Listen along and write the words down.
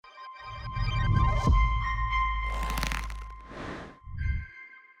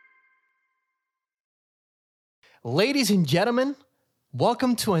Ladies and gentlemen,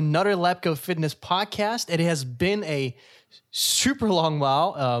 welcome to another Labco Fitness podcast. It has been a super long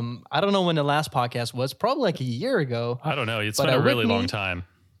while. I don't know when the last podcast was, probably like a year ago. I don't know. It's been a really long time.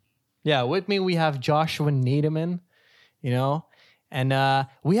 Yeah, with me we have Joshua Nademan, and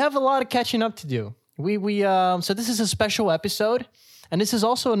we have a lot of catching up to do. So this is a special episode, and this is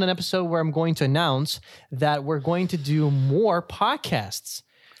also an episode where I'm going to announce that we're going to do more podcasts.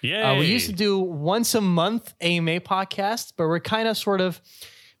 Yay. We used to do once a month AMA podcasts, but we're kind of sort of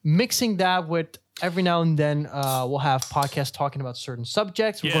mixing that with every now and then we'll have podcasts talking about certain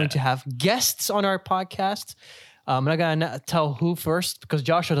subjects. We're going to have guests on our podcast. I'm not going to tell who first because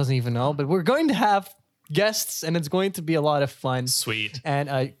Joshua doesn't even know, but we're going to have guests and it's going to be a lot of fun. Sweet.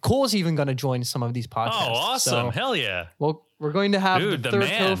 And Cole's even going to join some of these podcasts. Oh, awesome. So, hell yeah. well, we're going to have the third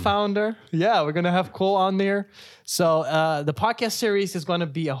co-founder. Yeah, we're going to have Cole on there. So the podcast series is going to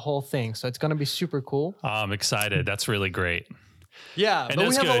be a whole thing. So it's going to be super cool. I'm excited. That's really great. Yeah, and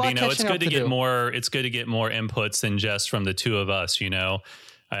that's good. It's good to get more. It's good to get more inputs than just from the two of us.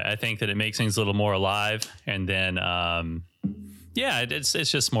 I think that it makes things a little more alive, and then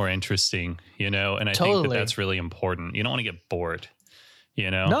it's just more interesting. And I think that's really important. You don't want to get bored.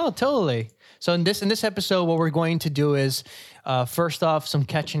 No, totally. So in this episode, what we're going to do is, first off, some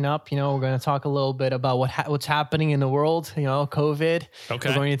catching up. We're going to talk a little bit about what's happening in the world. COVID. Okay.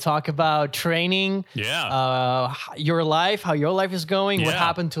 We're going to talk about training. Yeah. Your life, how your life is going. Yeah. What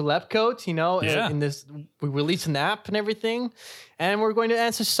happened to LabCoat? In this, we released an app and everything, and we're going to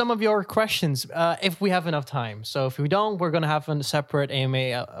answer some of your questions if we have enough time. So if we don't, we're going to have a separate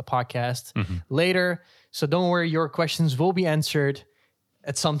AMA podcast later. So don't worry, your questions will be answered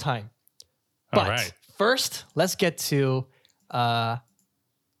at some time. But first, let's get to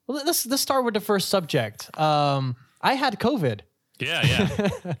let's start with the first subject. I had COVID. Yeah.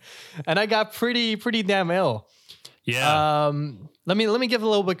 And I got pretty damn ill. Yeah. Let me give a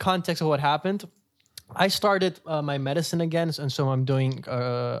little bit of context of what happened. I started my medicine again, and so I'm doing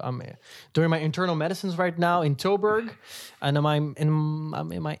my internal medicines right now in Tilburg, and I'm in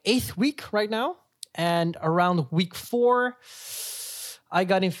my 8th week right now. And around week 4, I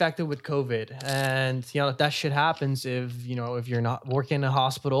got infected with COVID, and that shit happens if you're not working in a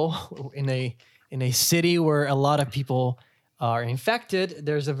hospital in a city where a lot of people are infected.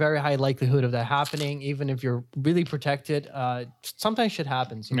 There's a very high likelihood of that happening, even if you're really protected. Sometimes shit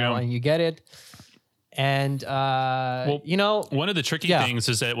happens, and you get it. And one of the tricky things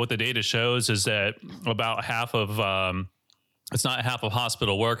is that what the data shows is that about half of it's not half of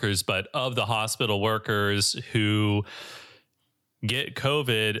hospital workers, but of the hospital workers who get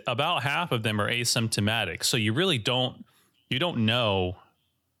COVID, about half of them are asymptomatic. So you really don't know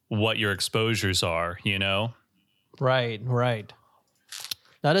what your exposures are, Right.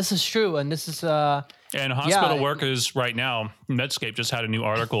 Now this is true. And this is, and hospital workers right now, Medscape just had a new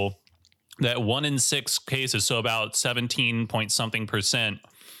article that 1 in 6 cases, so about 17 point something percent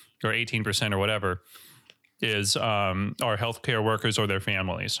or 18% or whatever is, are healthcare workers or their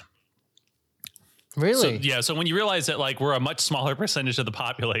families. Really? So when you realize that we're a much smaller percentage of the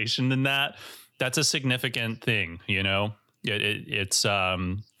population than that, that's a significant thing, It's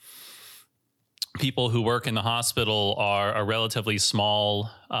people who work in the hospital are a relatively small,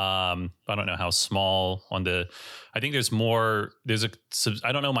 I don't know how small I think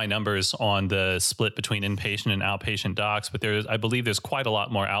I don't know my numbers on the split between inpatient and outpatient docs, but I believe there's quite a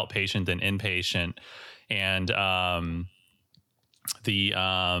lot more outpatient than inpatient. And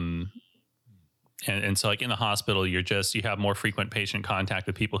And so in the hospital, you have more frequent patient contact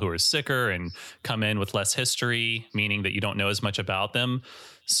with people who are sicker and come in with less history, meaning that you don't know as much about them.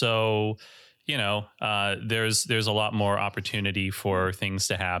 So, there's a lot more opportunity for things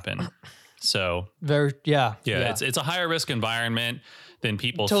to happen. So it's a higher risk environment than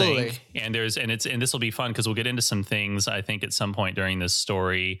people think. And this will be fun because we'll get into some things, I think, at some point during this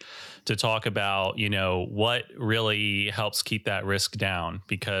story to talk about, what really helps keep that risk down,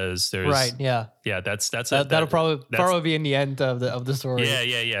 because there's that'll probably be in the end of the story.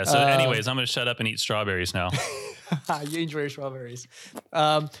 Yeah. So anyways, I'm going to shut up and eat strawberries now. You enjoy strawberries.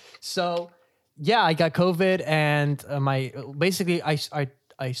 I got COVID, and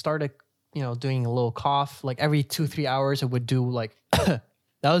I started doing a little cough, every 2-3 hours. I would do that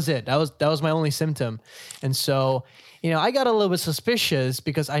was it. That was my only symptom. And so, I got a little bit suspicious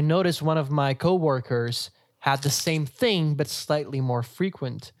because I noticed one of my coworkers had the same thing, but slightly more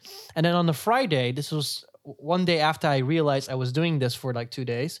frequent. And then on the Friday, this was one day after I realized I was doing this for 2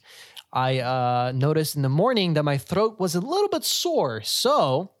 days, I noticed in the morning that my throat was a little bit sore.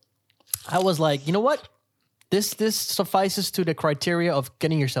 So I was like, you know what? this suffices to the criteria of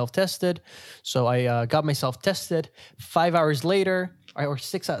getting yourself tested. So I got myself tested. 5 hours later, or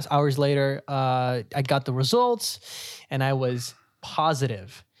 6 hours later, I got the results, and I was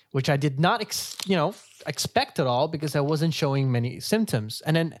positive, which I did not expect at all because I wasn't showing many symptoms.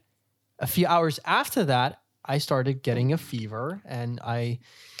 And then a few hours after that, I started getting a fever, and I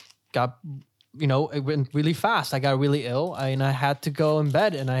got, it went really fast. I got really ill, and I had to go in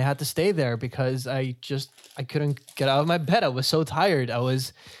bed, and I had to stay there because I couldn't get out of my bed. I was so tired. I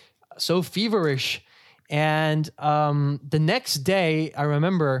was so feverish. And the next day, I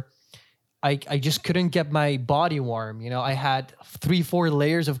remember I just couldn't get my body warm. I had 3-4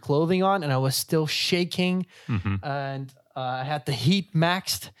 layers of clothing on, and I was still shaking, and I had the heat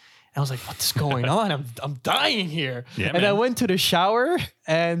maxed. I was like, what's going on? I'm dying here. Yeah, and man. I went to the shower,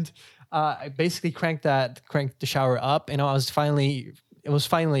 and I basically cranked the shower up, and it was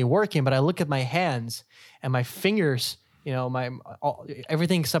finally working. But I look at my hands and my fingers,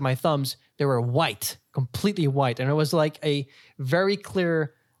 everything except my thumbs, they were white, completely white. And it was like a very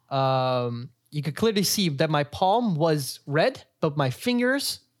clear, you could clearly see that my palm was red, but my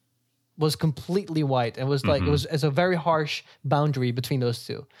fingers was completely white. It was like, it's a very harsh boundary between those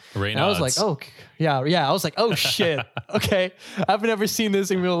two. Raynaud's. And I was like, oh, yeah. I was like, oh shit. Okay. I've never seen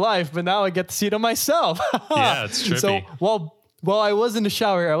this in real life, but now I get to see it on myself. Yeah, it's trippy. So while I was in the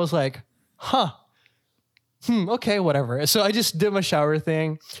shower, I was like, okay, whatever. So I just did my shower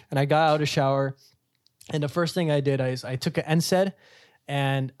thing, and I got out of the shower, and the first thing I did is I took an NSAID,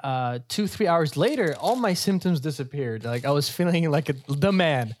 and 2-3 hours later, all my symptoms disappeared. Like, I was feeling like the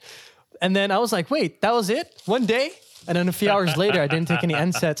man. And then I was like, wait, that was it? One day? And then a few hours later, I didn't take any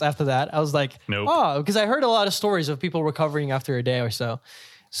NSAIDs after that. I was like, nope. Because I heard a lot of stories of people recovering after a day or so.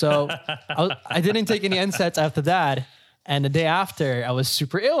 So I didn't take any NSAIDs after that. And the day after, I was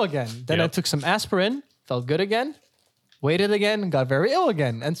super ill again. Then I took some aspirin, felt good again, waited again, got very ill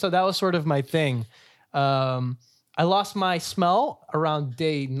again. And so that was sort of my thing. I lost my smell around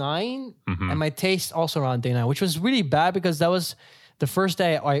day 9 and my taste also around day 9, which was really bad because that was the first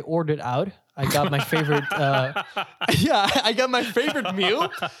day I ordered out. I got my favorite, I got my favorite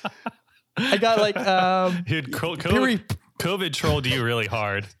meal. I got like, dude, COVID trolled you really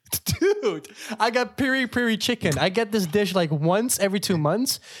hard. Dude, I got piri chicken. I get this dish like once every 2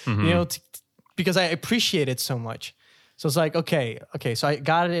 months, because I appreciate it so much. So it's like, okay. So I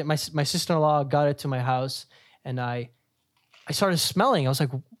got it. My sister-in-law got it to my house, and I started smelling. I was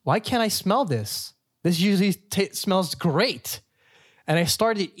like, why can't I smell this? This usually smells great. And I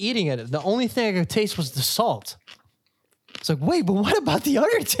started eating it. The only thing I could taste was the salt. It's like, wait, but what about the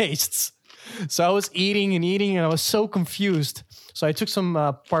other tastes? So I was eating, and I was so confused. So I took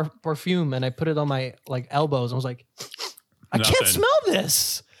some perfume and I put it on my elbows. I was like, I can't smell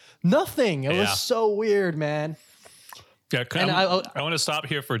this. Nothing. It was so weird, man. Yeah, I want to stop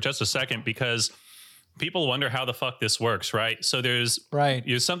here for just a second because people wonder how the fuck this works, right? So there's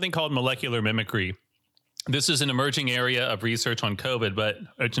something called molecular mimicry. This is an emerging area of research on COVID, but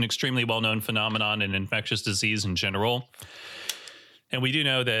it's an extremely well-known phenomenon in infectious disease in general. And we do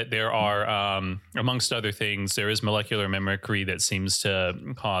know that there are, amongst other things, there is molecular mimicry that seems to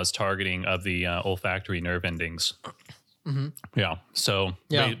cause targeting of the olfactory nerve endings. Yeah. So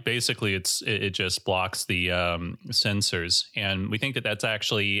basically, it just blocks the sensors, and we think that that's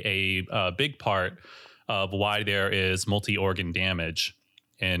actually a big part of why there is multi-organ damage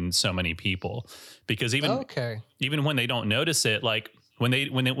in so many people. Because even when they don't notice it, like when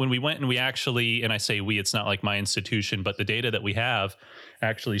we went and we actually, and I say we, it's not like my institution, but the data that we have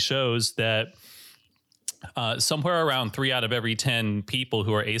actually shows that somewhere around 3 out of every 10 people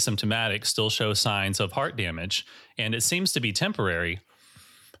who are asymptomatic still show signs of heart damage. And it seems to be temporary.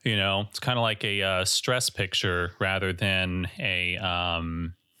 It's kind of like a stress picture rather than a,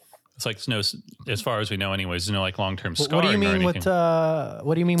 it's like no, as far as we know anyways, there's no like long-term scarring. What do you mean what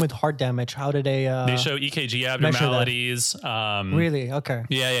do you mean with heart damage? How do they show EKG abnormalities. Really? Okay.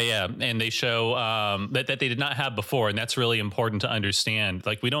 Yeah. And they show that they did not have before. And that's really important to understand.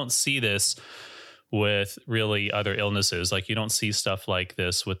 Like, we don't see this with really other illnesses. Like, you don't see stuff like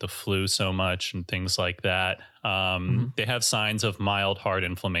this with the flu so much and things like that. They have signs of mild heart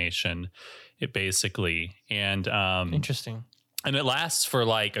inflammation, basically. And interesting. And it lasts for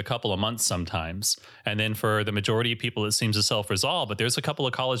like a couple of months sometimes. And then for the majority of people, it seems to self-resolve. But there's a couple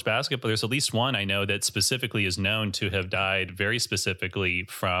of college basketball. There's at least one I know that specifically is known to have died very specifically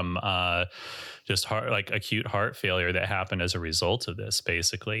from just acute heart failure that happened as a result of this,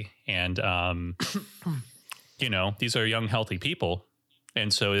 basically. And, these are young, healthy people.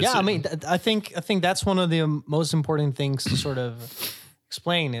 And so, I think that's one of the most important things to sort of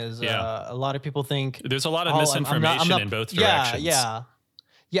explain is a lot of people think There's a lot of I'm misinformation not, in both directions. Yeah,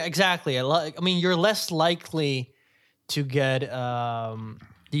 exactly. I mean, you're less likely to get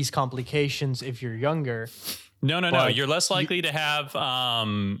these complications if you're younger. No. You're less likely to have.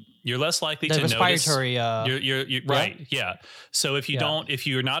 You're less likely to notice. Respiratory. You're right. Yeah. So if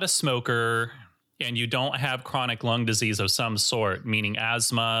you're not a smoker and you don't have chronic lung disease of some sort, meaning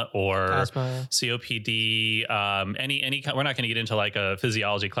asthma or COPD, any, we're not going to get into like a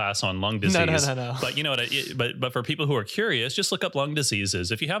physiology class on lung disease. No. But you know what? But for people who are curious, just look up lung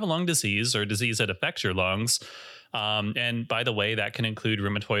diseases. If you have a lung disease or disease that affects your lungs. And by the way, that can include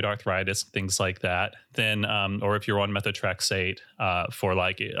rheumatoid arthritis, things like that. Then, or if you're on methotrexate for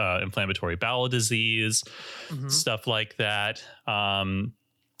like inflammatory bowel disease, stuff like that.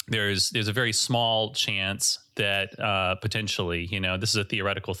 There's a very small chance that potentially, this is a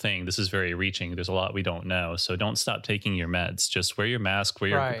theoretical thing. This is very reaching. There's a lot we don't know. So don't stop taking your meds. Just wear your mask,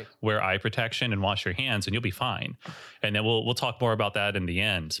 wear eye protection, and wash your hands, and you'll be fine. And then we'll talk more about that in the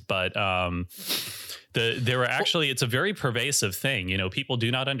end. But there are actually, it's a very pervasive thing. People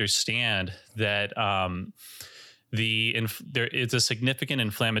do not understand that there is a significant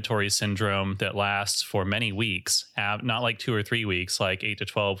inflammatory syndrome that lasts for many weeks, not like 2 or 3 weeks, like 8 to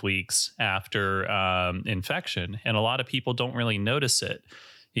 12 weeks after infection. And a lot of people don't really notice it,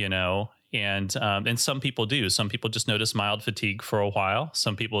 and some people do. Some people just notice mild fatigue for a while.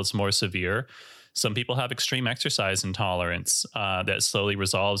 Some people it's more severe. Some people have extreme exercise intolerance that slowly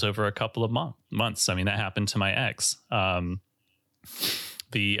resolves over a couple of months. I mean, that happened to my ex.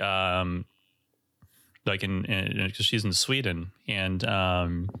 Because she's in Sweden, and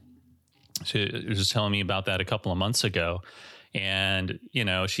she was just telling me about that a couple of months ago. And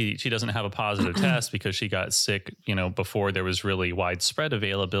she doesn't have a positive test because she got sick before there was really widespread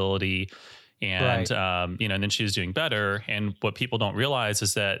availability. And, and then she was doing better. And what people don't realize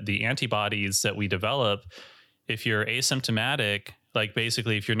is that the antibodies that we develop, if you're asymptomatic, like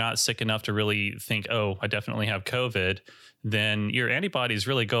basically if you're not sick enough to really think, oh, I definitely have COVID, then your antibodies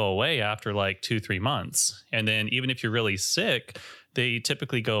really go away after like 2-3 months. And then even if you're really sick, they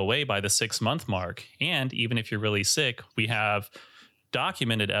typically go away by the 6-month mark. And even if you're really sick, we have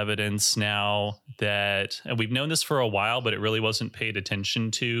documented evidence now that, and we've known this for a while, but it really wasn't paid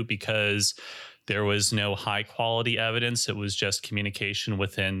attention to because there was no high quality evidence. It was just communication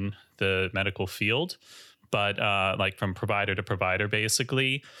within the medical field, but like from provider to provider,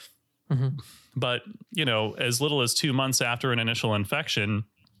 basically. Mm-hmm. But, as little as 2 months after an initial infection,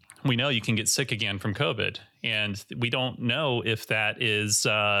 we know you can get sick again from COVID. And we don't know if that is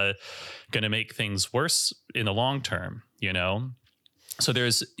going to make things worse in the long term, So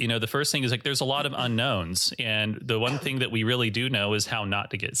there's, the first thing is like there's a lot of unknowns. And the one thing that we really do know is how not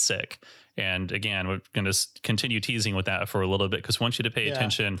to get sick. And again, we're going to continue teasing with that for a little bit because I want you to pay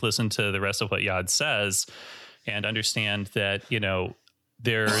attention, listen to the rest of what Yad says, and understand that,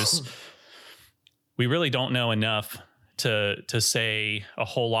 we really don't know enough to say a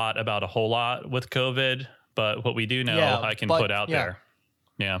whole lot about a whole lot with COVID. But what we do know, I can put out there.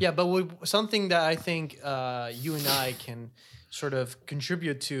 Yeah. Yeah. But something that I think you and I can sort of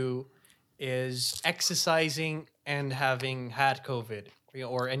contribute to is exercising and having had COVID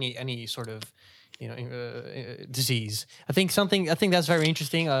or any sort of disease. I think that's very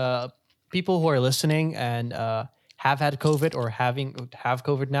interesting. People who are listening and have had COVID or have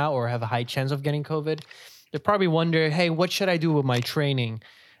COVID now or have a high chance of getting COVID, they probably wonder, hey, what should I do with my training?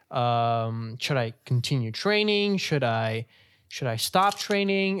 Should I continue training? Should I stop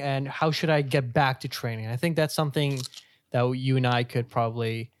training? And how should I get back to training? I think that's something that you and I could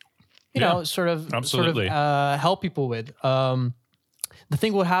probably, sort of help people with. The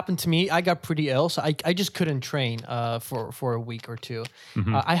thing what happened to me, I got pretty ill, so I just couldn't train for a week or two.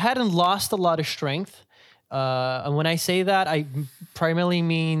 Mm-hmm. I hadn't lost a lot of strength. And when I say that, I primarily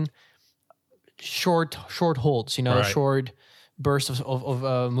mean short holds, short bursts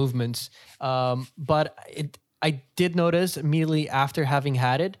of movements. But I did notice immediately after having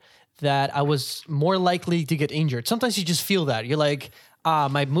had it that I was more likely to get injured. Sometimes you just feel that. You're like,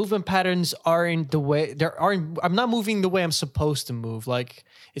 my movement patterns aren't the way I'm not moving the way I'm supposed to move. Like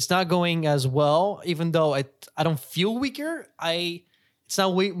it's not going as well, even though I don't feel weaker. It's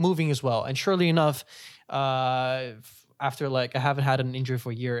not moving as well. And surely enough, after I haven't had an injury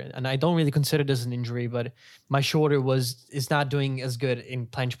for a year, and I don't really consider this an injury, but my shoulder is not doing as good in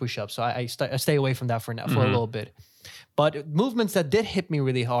planche push-ups. So I stay away from that for now, for a little bit. But movements that did hit me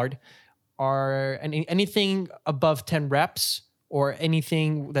really hard are anything above 10 reps or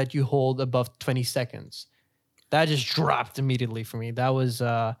anything that you hold above 20 seconds. That just dropped immediately for me. That was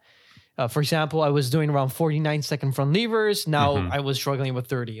For example, I was doing around 49-second front levers. Now Mhm. I was struggling with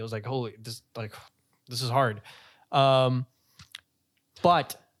 30. I was like, holy, this is hard. But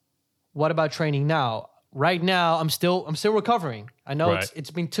what about training now? Right now, I'm still recovering. I know Right.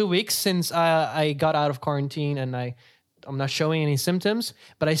 it's been 2 weeks since I got out of quarantine, and I'm not showing any symptoms,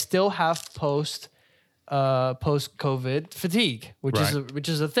 but I still have post COVID fatigue, which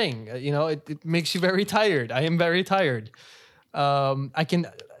is a thing. It makes you very tired. I am very tired.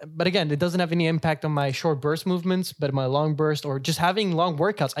 But again, it doesn't have any impact on my short burst movements, but my long burst or just having long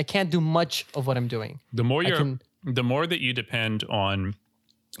workouts, I can't do much of what I'm doing. The more that you depend on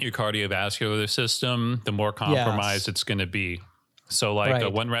your cardiovascular system, the more compromised it's going to be. So like a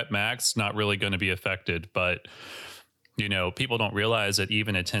 1 rep max, not really going to be affected, but people don't realize that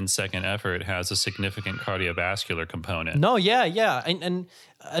even a 10-second effort has a significant cardiovascular component. No, yeah. And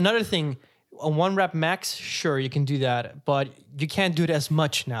another thing, a 1 rep max, sure, you can do that, but you can't do it as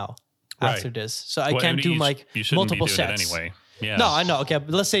much now after this. So I can't do like multiple sets. Anyway. Yeah. No, I know. Okay, but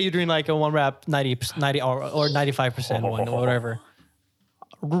let's say you're doing like a 1 rep 90 or 95% one or whatever.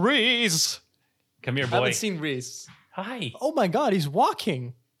 Reese, come here, boy. I haven't seen Reese. Hi. Oh my God, he's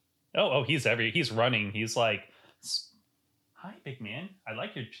walking. Oh, he's running. He's like, hi, big man. I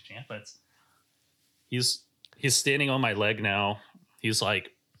like your pajamas. He's standing on my leg now. He's like,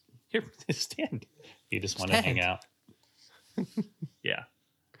 here, stand. You just want to hang out. Yeah.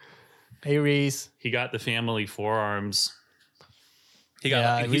 Hey, Reese. He got the family forearms.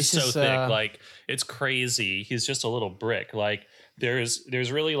 He's so thick, like it's crazy. He's just a little brick. Like there's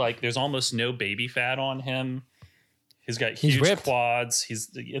really like there's almost no baby fat on him. He's got huge quads.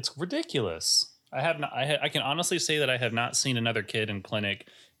 It's ridiculous. I can honestly say that I have not seen another kid in clinic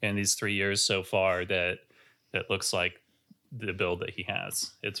in these 3 years so far that looks like the build that he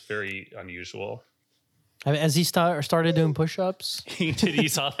has. It's very unusual. Has he started doing push-ups? You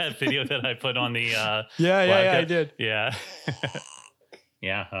saw that video that I put on the yeah, I did. Yeah.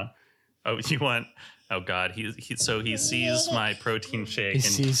 Yeah, huh? Oh, you want? Oh God, he sees my protein shake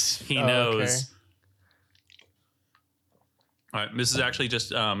he knows. Okay. All right, this is actually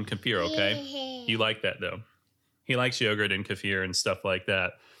just kefir, okay? You like that though. He likes yogurt and kefir and stuff like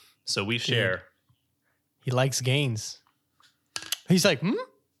that. So we share. Dude. He likes gains. He's like,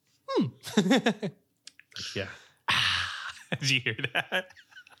 Yeah. Did you hear that?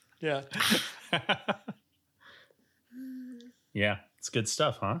 Yeah. Yeah, it's good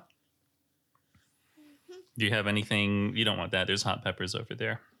stuff, huh? Do you have anything? You don't want that. There's hot peppers over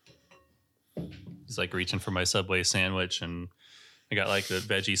there. He's like reaching for my Subway sandwich, and I got like the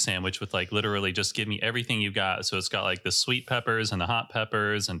veggie sandwich with like literally just give me everything you got. So it's got like the sweet peppers and the hot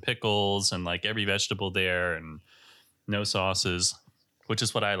peppers and pickles and like every vegetable there and no sauces, which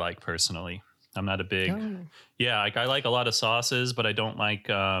is what I like personally. I'm not a big, like I like a lot of sauces, but I don't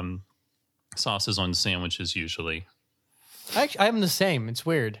like sauces on sandwiches usually. I'm the same. It's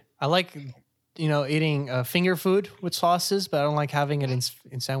weird. I like, eating finger food with sauces, but I don't like having it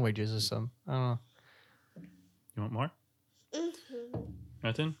in sandwiches or something. I don't know. You want more? Mm-hmm.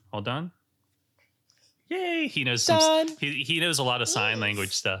 Nothing? All done? Yay! He knows he knows a lot of sign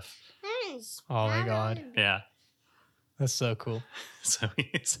language stuff. Oh my God! Yeah, that's so cool. So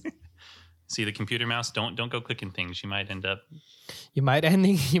see the computer mouse. Don't go clicking things. You might end up. You might end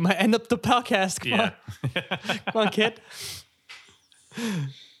up the podcast. Come on. Come on, kid.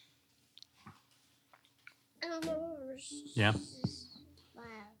 Yeah.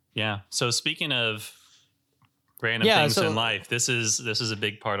 Yeah. So speaking of random things in life, this is a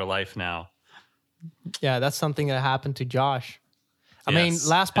big part of life now. Yeah, that's something that happened to Josh. I mean,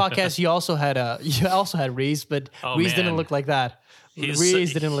 last podcast you also had Reese, but Reese didn't look like that.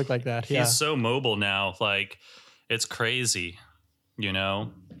 Reese didn't look like that. He's so mobile now, like it's crazy,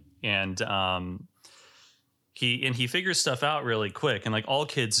 and he figures stuff out really quick, and like all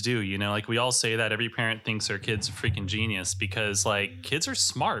kids do, like we all say that every parent thinks their kid's a freaking genius because like kids are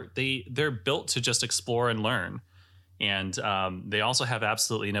smart. They're built to just explore and learn, and they also have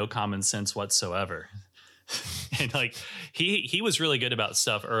absolutely no common sense whatsoever. And like he was really good about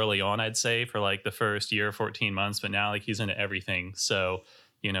stuff early on, I'd say, for like the first year, 14 months, but now like he's into everything. So,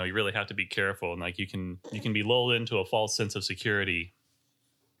 you really have to be careful, and like you can be lulled into a false sense of security.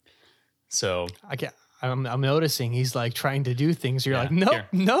 So I'm noticing he's like trying to do things. You're like,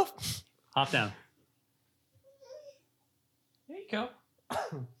 nope. Hop down. There you go.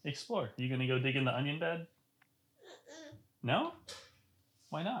 Explore. You gonna go dig in the onion bed? No?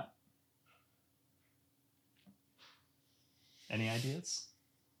 Why not? Any ideas?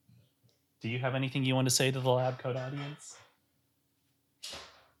 Do you have anything you want to say to the Lab Coat audience?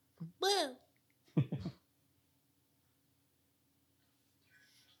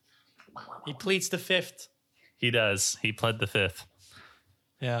 He pleads the fifth. He does. He pled the fifth.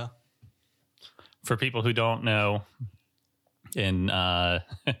 Yeah. For people who don't know, in the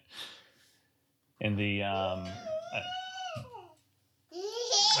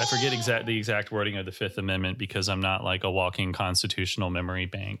I forget the exact wording of the Fifth Amendment because I'm not like a walking constitutional memory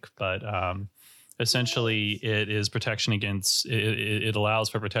bank, but essentially it is protection against it allows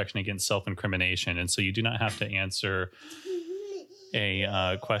for protection against self-incrimination, and so you do not have to answer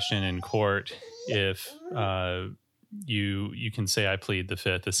a question in court if you can say I plead the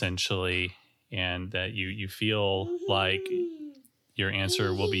fifth essentially, and that you feel like your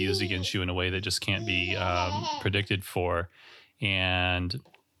answer will be used against you in a way that just can't be predicted for, and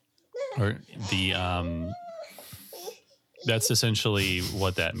or the that's essentially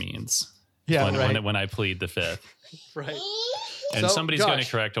what that means. Yeah, when I plead the fifth. Right. And So, somebody's going to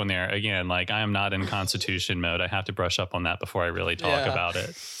Josh. correct on there. Again, like I am not in constitution mode. I have to brush up on that before I really talk about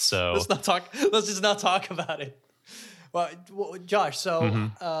it. So Let's just not talk about it. Well, Josh.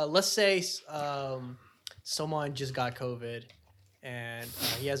 So let's say someone just got COVID, and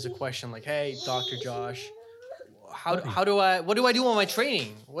he has a question like, "Hey, Dr. Josh, what do I do on my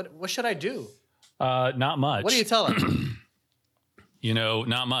training? What should I do?" not much. What do you tell him?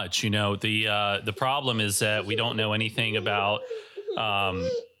 Not much. The problem is that we don't know anything about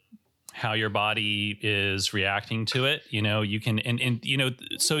how your body is reacting to it. You can,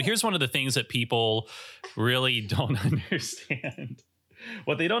 so here's one of the things that people really don't understand.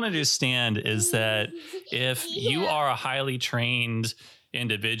 What they don't understand is that if you are a highly trained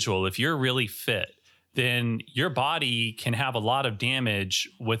individual, if you're really fit, then your body can have a lot of damage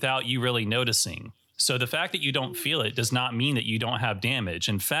without you really noticing. So the fact that you don't feel it does not mean that you don't have damage.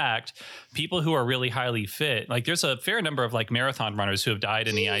 In fact, people who are really highly fit, like there's a fair number of like marathon runners who have died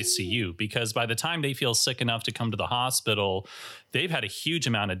in the ICU because by the time they feel sick enough to come to the hospital, they've had a huge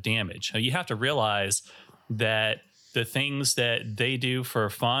amount of damage. Now, you have to realize that the things that they do for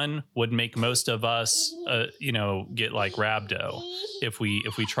fun would make most of us, get like rhabdo if we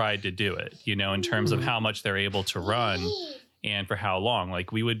tried to do it, in terms of how much they're able to run and for how long.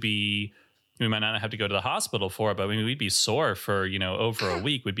 Like we might not have to go to the hospital for it, but we'd be sore for, over a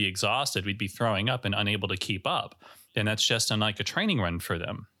week. We'd be exhausted. We'd be throwing up and unable to keep up. And that's just on like a training run for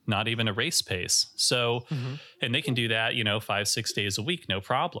them, not even a race pace. So, and they can do that, 5-6 days a week, no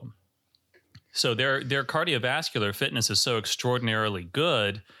problem. So their cardiovascular fitness is so extraordinarily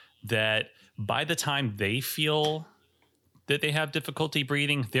good that by the time they feel that they have difficulty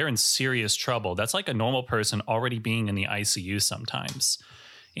breathing, they're in serious trouble. That's like a normal person already being in the ICU sometimes.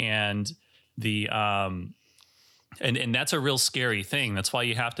 And and that's a real scary thing. That's why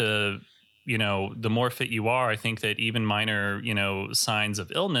you have to, the more fit you are, I think that even minor, signs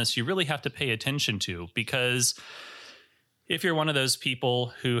of illness, you really have to pay attention to, because if you're one of those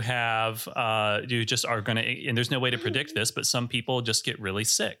people who have, you just are going to, and there's no way to predict this, but some people just get really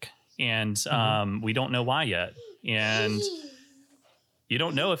sick and we don't know why yet. And you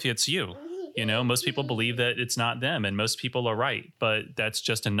don't know if it's you. Most people believe that it's not them, and most people are right, but that's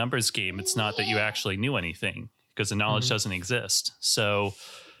just a numbers game. It's not that you actually knew anything, because the knowledge doesn't exist. So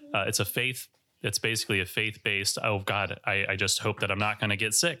it's basically a faith-based, oh God, I just hope that I'm not going to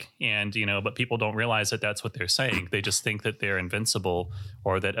get sick. And, but people don't realize that that's what they're saying. They just think that they're invincible,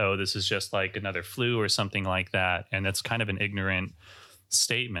 or that, oh, this is just like another flu or something like that. And that's kind of an ignorant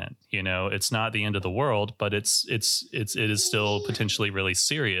statement. It's not the end of the world, but it is still potentially really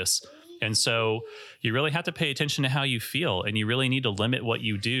serious. And so you really have to pay attention to how you feel, and you really need to limit what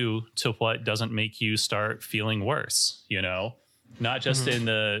you do to what doesn't make you start feeling worse, not just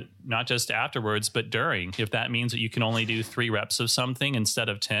not just afterwards, but during. If that means that you can only do 3 reps of something instead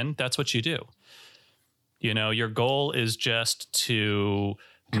of 10, that's what you do. Your goal is just to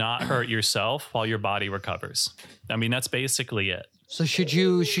not hurt yourself while your body recovers. I mean, that's basically it. So should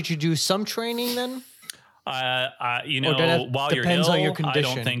you do some training then? While you're ill, on your condition.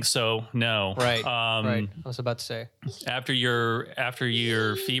 I don't think so. No. Right. Right. I was about to say. After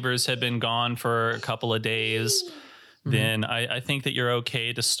your fevers have been gone for a couple of days, then I think that you're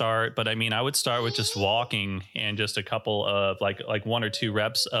okay to start. But I mean, I would start with just walking and just a couple of like 1 or 2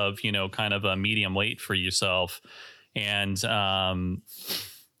 reps of, kind of a medium weight for yourself. And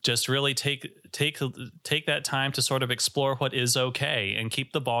just really take that time to sort of explore what is okay and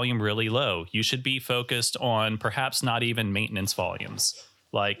keep the volume really low. You should be focused on perhaps not even maintenance volumes.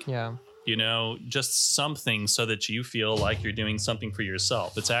 Like, just something so that you feel like you're doing something for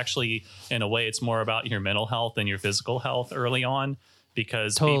yourself. It's actually, in a way, it's more about your mental health than your physical health early on,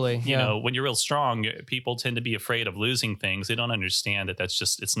 because when you're real strong, people tend to be afraid of losing things. They don't understand that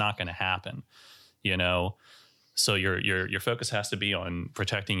it's not going to happen, So your focus has to be on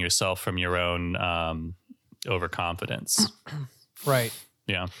protecting yourself from your own overconfidence. Right.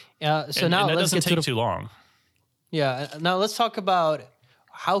 Yeah. So now that let's doesn't get to take too long. Yeah. Now let's talk about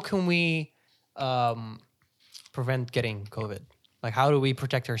how can we prevent getting COVID? Like, how do we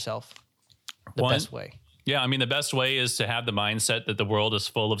protect ourselves the best way? Yeah, I mean, the best way is to have the mindset that the world is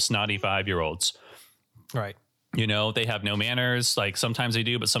full of snotty 5-year-olds. Right. You know, they have no manners. Like sometimes they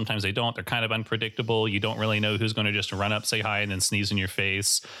do, but sometimes they don't. They're kind of unpredictable. You don't really know who's going to just run up, say hi, and then sneeze in your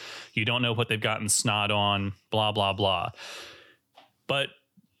face. You don't know what they've gotten snot on, blah, blah, blah. But,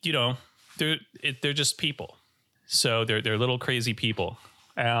 you know, they're just people. So they're little crazy people.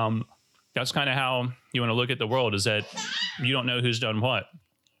 That's kind of how you want to look at the world, is that you don't know who's done what.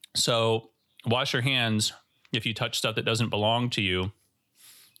 So wash your hands if you touch stuff that doesn't belong to you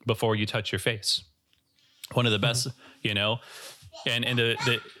before you touch your face. One of the best, you know, and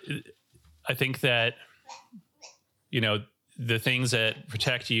I think that, you know, the things that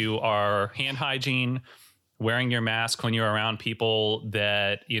protect you are hand hygiene, wearing your mask when you're around people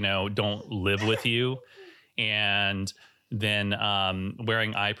that, you know, don't live with you, and then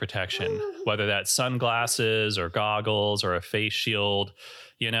wearing eye protection, whether that's sunglasses or goggles or a face shield.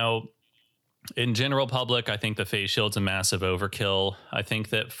 You know, in general public, I think the face shield's a massive overkill. I think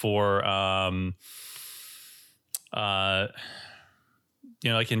that for you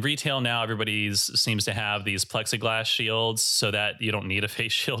know, like in retail now, everybody seems to have these plexiglass shields so that you don't need a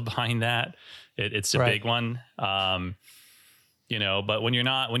face shield behind that. It's a big one. You know, but when you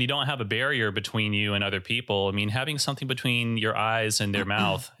don't have a barrier between you and other people, I mean, having something between your eyes and their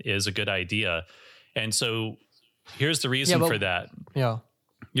mouth is a good idea. And so here's the reason for that. Yeah.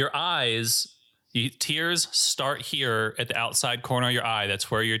 Your eyes, tears start here at the outside corner of your eye. That's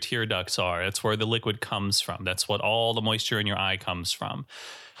where your tear ducts are. That's where the liquid comes from. That's what all the moisture in your eye comes from,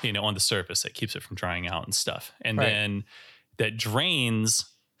 you know, on the surface that keeps it from drying out and stuff. And then that drains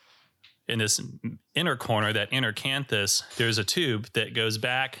in this inner corner, that inner canthus, there's a tube that goes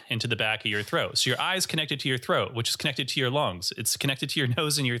back into the back of your throat. So your eye is connected to your throat, which is connected to your lungs. It's connected to your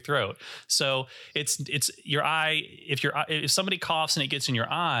nose and your throat. So it's your eye. If somebody coughs and it gets in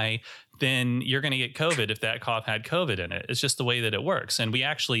your eye, then you're going to get COVID if that cough had COVID in it. It's just the way that it works. And we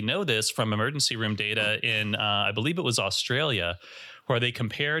actually know this from emergency room data in, I believe it was Australia, where they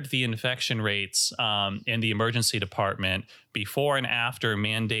compared the infection rates in the emergency department before and after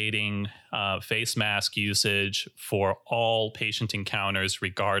mandating face mask usage for all patient encounters,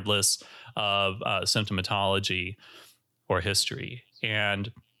 regardless of symptomatology or history.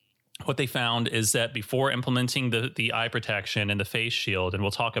 And what they found is that before implementing the eye protection and the face shield, and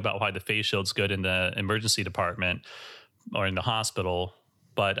we'll talk about why the face shield's good in the emergency department or in the hospital,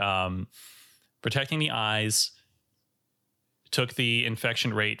 but protecting the eyes took the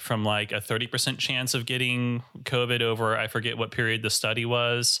infection rate from like a 30% chance of getting COVID over, I forget what period the study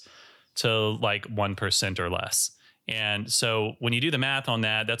was, to like 1% or less. And so when you do the math on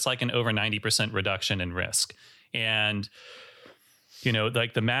that, that's like an over 90% reduction in risk. And, you know,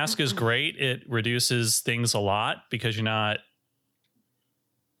 like the mask is great. It reduces things a lot because you're not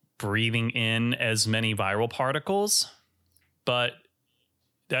breathing in as many viral particles, but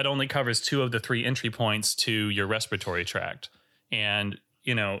that only covers 2 of the 3 entry points to your respiratory tract. And,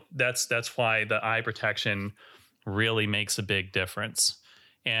 you know, that's why the eye protection really makes a big difference.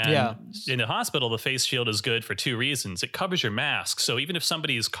 And in the hospital, the face shield is good for 2 reasons. It covers your mask. So even if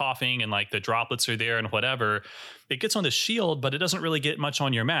somebody is coughing and like the droplets are there and whatever, it gets on the shield, but it doesn't really get much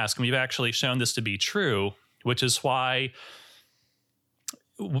on your mask. And we've actually shown this to be true, which is why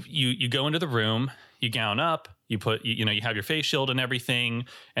you go into the room, you gown up, you have your face shield and everything.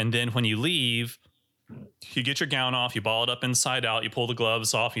 And then when you leave, you get your gown off, you ball it up inside out, you pull the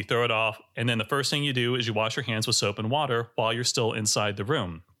gloves off, you throw it off. And then the first thing you do is you wash your hands with soap and water while you're still inside the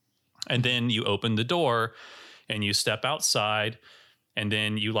room. And then you open the door and you step outside and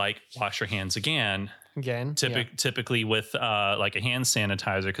then you like wash your hands again. Typically with like a hand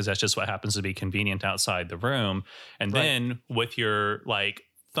sanitizer, because that's just what happens to be convenient outside the room. And then with your like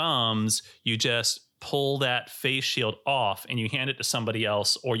thumbs, you just pull that face shield off and you hand it to somebody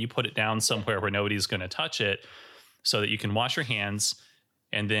else, or you put it down somewhere where nobody's going to touch it so that you can wash your hands.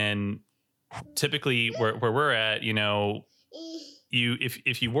 And then typically where we're at, you know,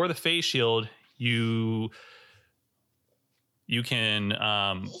 if you wore the face shield, you can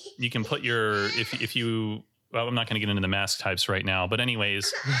put your, well, I'm not going to get into the mask types right now, but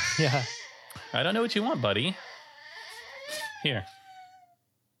anyways, I don't know what you want, buddy. Here.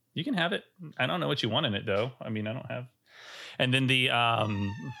 You can have it. I don't know what you want in it, though. I mean, I don't have. And then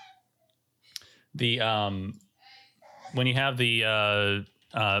when you have the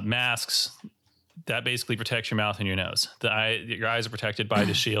masks, that basically protects your mouth and your nose. Your eyes are protected by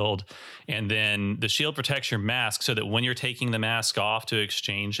the shield. And then the shield protects your mask so that when you're taking the mask off to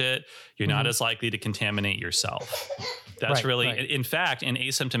exchange it, you're not as likely to contaminate yourself. That's in fact, in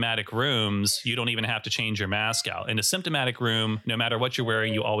asymptomatic rooms, you don't even have to change your mask out. In a symptomatic room, no matter what you're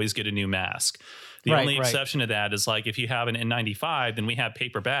wearing, you always get a new mask. The only exception to that is like if you have an N95, then we have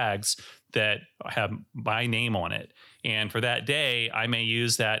paper bags that have my name on it. And for that day, I may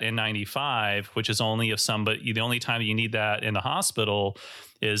use that N95, which is only if the only time you need that in the hospital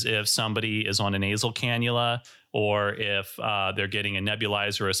is if somebody is on a nasal cannula or if they're getting a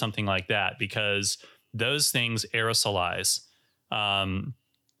nebulizer or something like that, because those things aerosolize.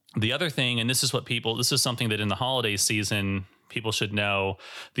 The other thing, and this is something that in the holiday season, people should know.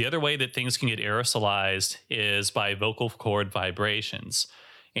 The other way that things can get aerosolized is by vocal cord vibrations.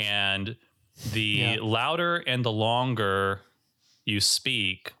 And the louder and the longer you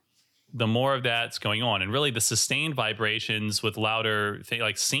speak, the more of that's going on. And really the sustained vibrations with louder,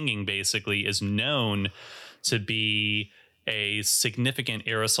 like singing basically, is known to be a significant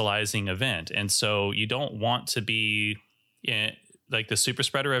aerosolizing event. And so you don't want to be like the super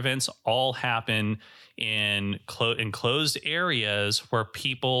spreader events all happen in enclosed areas where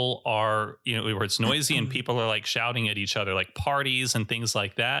people are, where it's noisy and people are like shouting at each other, like parties and things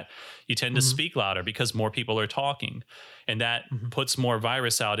like that. You tend to speak louder because more people are talking, and that puts more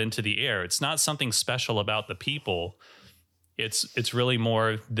virus out into the air. It's not something special about the people. It's really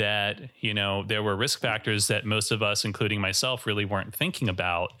more that, there were risk factors that most of us, including myself, really weren't thinking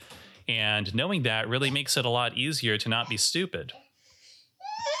about. And knowing that really makes it a lot easier to not be stupid.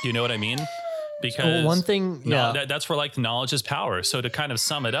 You know what I mean? Because one thing, that's where like knowledge is power. So to kind of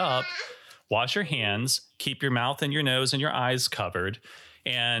sum it up, wash your hands, keep your mouth and your nose and your eyes covered,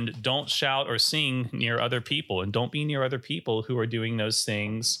 and don't shout or sing near other people, and don't be near other people who are doing those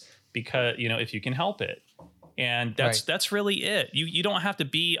things because, if you can help it. And that's really it. You don't have to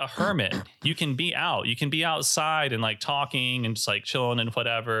be a hermit. You can be out. You can be outside and like talking and just like chilling and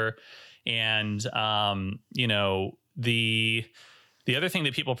whatever. And, the other thing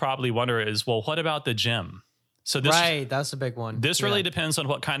that people probably wonder is, well, what about the gym? So that's a big one. This really depends on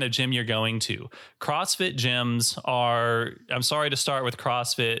what kind of gym you're going to. CrossFit gyms are, I'm sorry to start with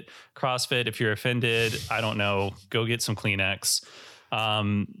CrossFit. CrossFit, if you're offended, I don't know, go get some Kleenex.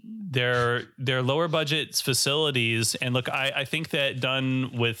 They're lower budget facilities. And look, I think that done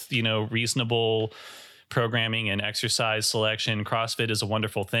with, reasonable programming and exercise selection, CrossFit is a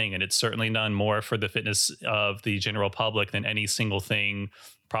wonderful thing. And it's certainly done more for the fitness of the general public than any single thing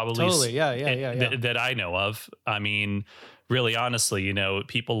probably that I know of. I mean, really, honestly,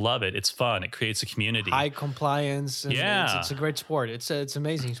 people love it. It's fun. It creates a community. High compliance. And it's a great sport. It's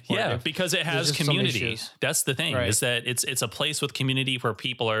amazing sport. Yeah, because it has community. That's the thing, is that it's a place with community where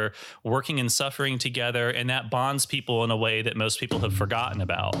people are working and suffering together, and that bonds people in a way that most people have forgotten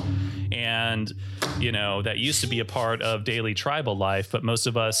about. And, that used to be a part of daily tribal life, but most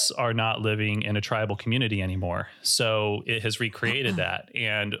of us are not living in a tribal community anymore. So it has recreated that.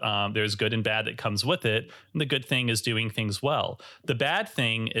 And there's good and bad that comes with it. And the good thing is doing things well. The bad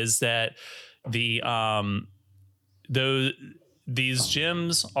thing is that these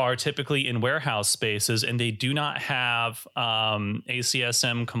gyms are typically in warehouse spaces, and they do not have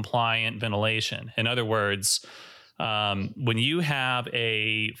ACSM compliant ventilation. In other words, when you have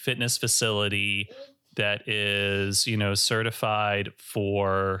a fitness facility that is, certified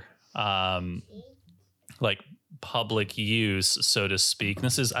for like public use, so to speak. I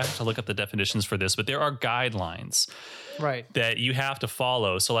have to look up the definitions for this, but there are guidelines that you have to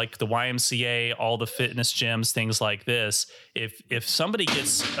follow. So like the YMCA, all the fitness gyms, things like this, if somebody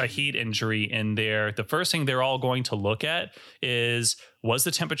gets a heat injury in there, the first thing they're all going to look at is, was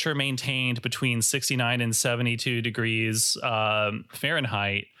the temperature maintained between 69 and 72 degrees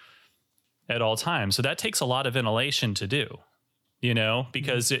Fahrenheit at all times? So that takes a lot of ventilation to do.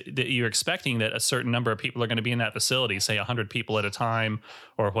 Because you're expecting that a certain number of people are going to be in that facility, say 100 people at a time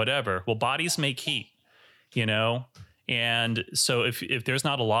or whatever. Well, bodies make heat, and so if there's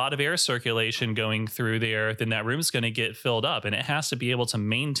not a lot of air circulation going through there, then that room's going to get filled up, and it has to be able to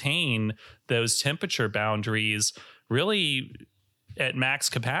maintain those temperature boundaries really at max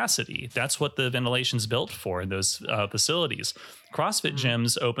capacity. That's what the ventilation's built for in those facilities. CrossFit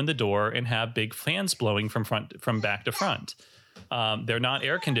gyms open the door and have big fans blowing from back to front. They're not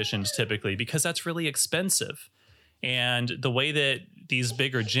air conditioned typically because that's really expensive. And the way that these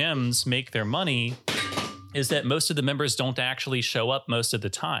bigger gyms make their money is that most of the members don't actually show up most of the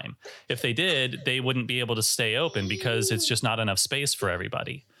time. If they did, they wouldn't be able to stay open because it's just not enough space for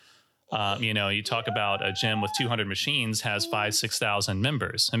everybody. You talk about a gym with 200 machines has 6,000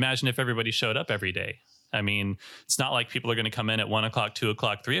 members. Imagine if everybody showed up every day. I mean, it's not like people are going to come in at 1 o'clock, 2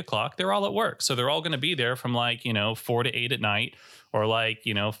 o'clock, 3 o'clock. They're all at work. So they're all going to be there from 4 to 8 at night or 5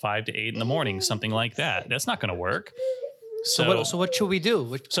 to 8 in the morning, something like that. That's not going to work. So what should we do?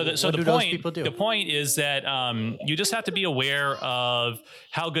 What do those people do? The point is that you just have to be aware of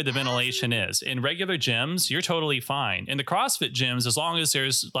how good the ventilation is. In regular gyms, you're totally fine. In the CrossFit gyms, as long as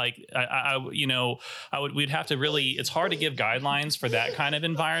there's we'd have to really. It's hard to give guidelines for that kind of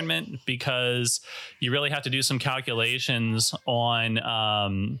environment because you really have to do some calculations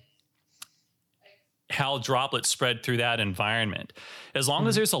on how droplets spread through that environment. As long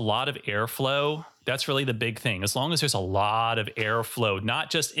as there's a lot of airflow, that's really the big thing. As long as there's a lot of airflow,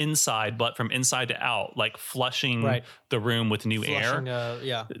 not just inside, but from inside to out, like flushing the room with new air,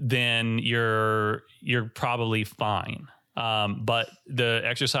 then you're probably fine. But the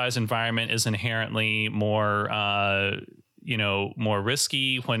exercise environment is inherently more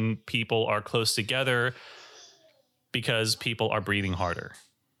risky when people are close together because people are breathing harder.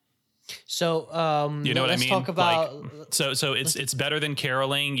 So you know what I mean? Talk about so it's better than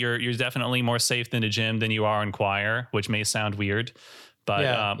caroling. You're definitely more safe than a gym than you are in choir, which may sound weird,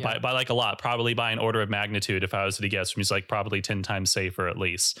 but by like a lot, probably by an order of magnitude. If I was to guess, which is probably 10 times safer at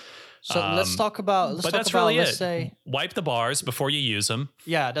least. So let's talk about. Let's say wipe the bars before you use them.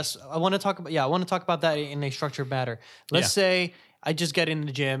 Yeah, I want to talk about that in a structured manner. Let's say I just get in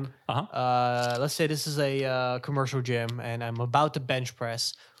the gym. Let's say this is a commercial gym, and I'm about to bench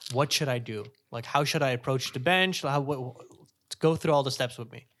press. What should I do? How should I approach the bench? Go through all the steps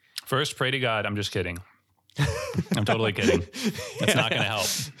with me. First, pray to God. I'm just kidding. I'm totally kidding. It's not going to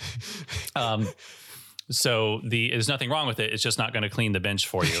help. So there's nothing wrong with it. It's just not going to clean the bench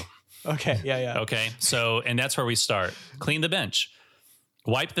for you. Okay. Yeah. Okay. So, and that's where we start. Clean the bench.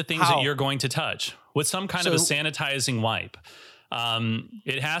 Wipe the things that you're going to touch with some kind of a sanitizing wipe.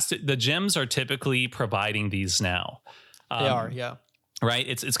 The gyms are typically providing these now. They are, yeah. Right.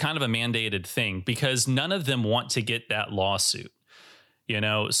 It's kind of a mandated thing because none of them want to get that lawsuit,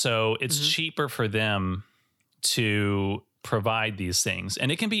 so it's cheaper for them to provide these things.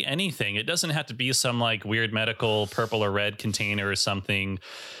 And it can be anything. It doesn't have to be some weird medical purple or red container or something.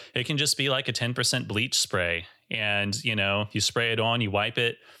 It can just be a 10% bleach spray. And, you spray it on, you wipe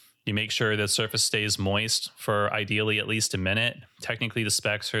it. You make sure the surface stays moist for ideally at least a minute. Technically, the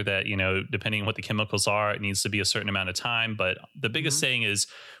specs are that, depending on what the chemicals are, it needs to be a certain amount of time. But the biggest thing is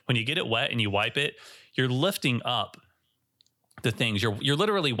when you get it wet and you wipe it, you're lifting up the things. You're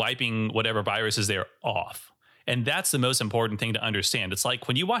literally wiping whatever virus is there off. And that's the most important thing to understand. It's like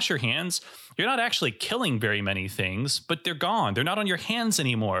when you wash your hands, you're not actually killing very many things, but they're gone. They're not on your hands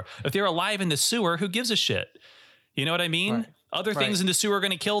anymore. If they're alive in the sewer, who gives a shit? You know what I mean? Right. Other things in the sewer are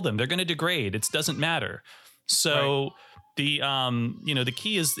going to kill them. They're going to degrade. It doesn't matter. So the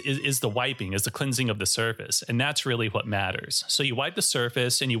key is the wiping, is the cleansing of the surface. And that's really what matters. So you wipe the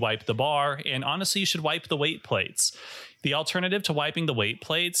surface and you wipe the bar. And honestly, you should wipe the weight plates. The alternative to wiping the weight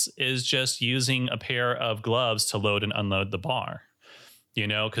plates is just using a pair of gloves to load and unload the bar.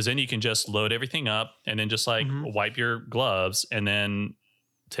 Because then you can just load everything up and then just wipe your gloves and then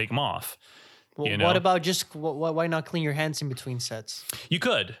take them off. Well, what about why not clean your hands in between sets? You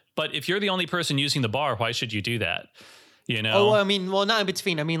could, but if you're the only person using the bar, why should you do that? Oh, I mean, not in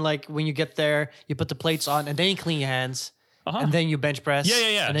between. I mean, when you get there, you put the plates on and then you clean your hands and then you bench press.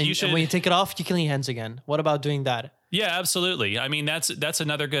 Yeah. And then and when you take it off, you clean your hands again. What about doing that? Yeah, absolutely. I mean, that's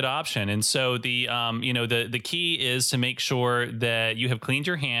another good option. And so the key is to make sure that you have cleaned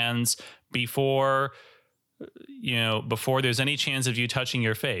your hands before there's any chance of you touching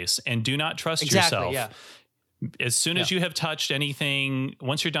your face, and do not trust yourself. Yeah. As soon as you have touched anything,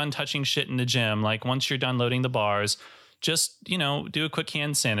 once you're done touching shit in the gym, once you're done loading the bars, just, do a quick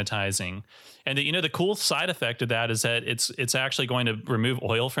hand sanitizing. And the cool side effect of that is that it's actually going to remove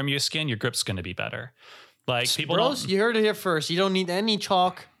oil from your skin. Your grip's going to be better. Bros, you heard it here first. You don't need any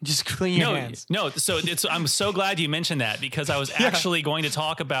chalk. Just clean your hands. No. So I'm so glad you mentioned that because I was actually going to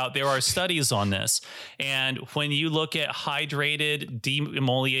talk about, there are studies on this. And when you look at hydrated,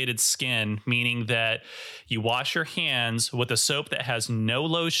 demoliated skin, meaning that you wash your hands with a soap that has no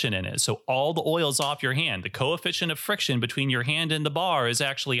lotion in it. So all the oil's off your hand. The coefficient of friction between your hand and the bar is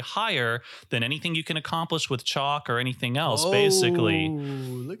actually higher than anything you can accomplish with chalk or anything else, basically.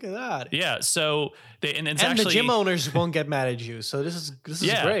 Look at that. Yeah. So and the gym owners won't get mad at you. So this is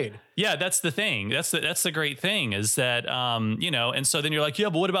great. Yeah, that's the thing. That's the great thing is that, and so then you're like, yeah,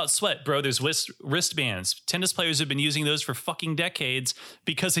 but what about sweat, bro? There's wristbands. Tennis players have been using those for fucking decades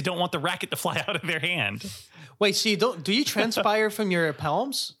because they don't want the racket to fly out of their hand. Wait, so do you transpire from your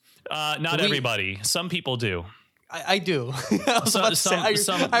palms? Not everybody. Some people do. I do. I was about to say, I really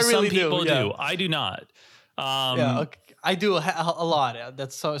some people do. Yeah. do. I do not. Yeah, okay. I do a lot.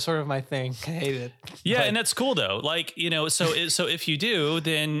 That's sort of my thing. I hate it. Yeah, But- and that's cool though. Like, so if you do,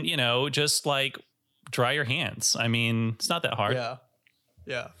 then just like dry your hands. I mean, it's not that hard. Yeah.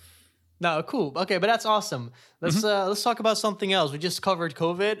 Yeah. No, cool. Okay, but that's awesome. Mm-hmm. Let's talk about something else. We just covered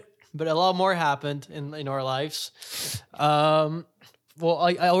COVID, but a lot more happened in our lives. Well,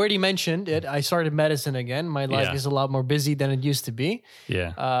 I already mentioned it. I started medicine again. My life Yeah. is a lot more busy than it used to be.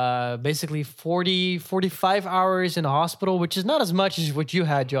 Yeah. Basically 45 hours in a hospital, which is not as much as what you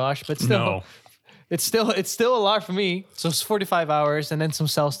had, Josh, but still No. it's still a lot for me. So it's 45 hours and then some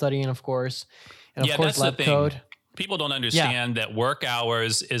self-studying, of course. And of Yeah, course that's the lab thing. code. People don't understand that work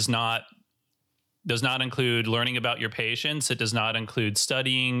hours does not include learning about your patients. It does not include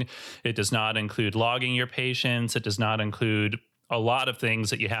studying. It does not include logging your patients. It does not include a lot of things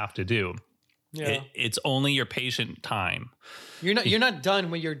that you have to do. Yeah. It's only your patient time. You're not done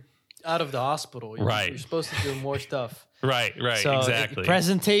when you're out of the hospital. Right. You're supposed to do more stuff. Right, So exactly.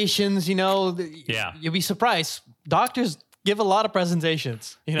 presentations, Yeah. you'll be surprised. Doctors give a lot of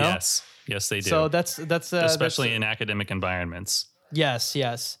presentations, Yes, they do. So that's especially in academic environments.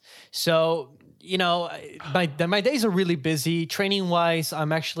 yes. So my days are really busy. Training wise, I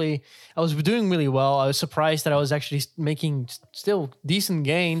was doing really well. I was surprised that I was actually making still decent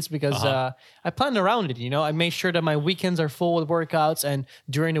gains because I planned around it. I made sure that my weekends are full with workouts, and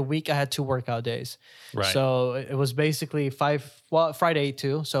during the week I had 2 workout days. Right. So it was basically Friday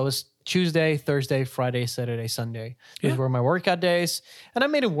too. So it was Tuesday, Thursday, Friday, Saturday, Sunday. These were my workout days, and I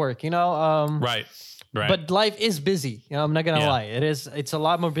made it work. Right. But life is busy. I'm not gonna Yeah. lie. It's a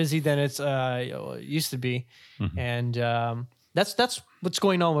lot more busy than it used to be, Mm-hmm. and that's what's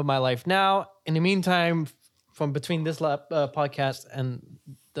going on with my life now. In the meantime, from between this podcast and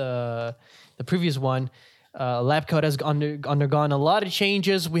the previous one, LabCode has undergone a lot of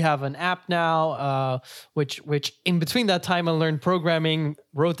changes. We have an app now, which in between that time I learned programming,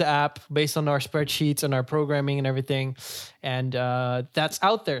 wrote the app based on our spreadsheets and our programming and everything, and that's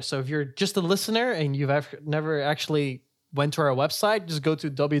out there. So if you're just a listener and you've never actually went to our website, just go to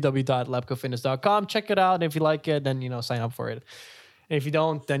www.labcofitness.com, check it out. And if you like it, then sign up for it. And if you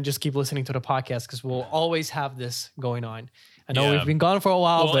don't, then just keep listening to the podcast because we'll always have this going on. I know Yeah. we've been gone for a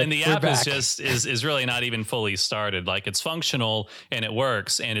while, Well, but and the we're app back. is really not even fully started. Like, it's functional and it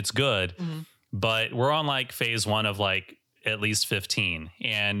works and it's good, Mm-hmm. but we're on like phase 1 of like at least 15.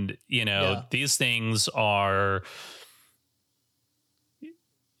 And these things are,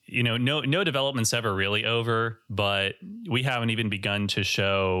 no development's ever really over, but we haven't even begun to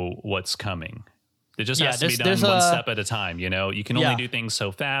show what's coming. It just has to be done one step at a time. You can only do things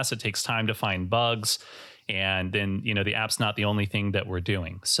so fast. It takes time to find bugs. And then, the app's not the only thing that we're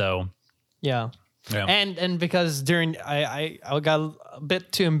doing. So, Yeah. yeah. And because during I got a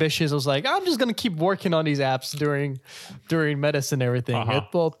bit too ambitious, I was like, I'm just gonna keep working on these apps during medicine and everything. It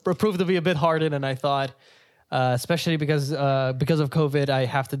will prove to be a bit harder than I thought, especially because of COVID. I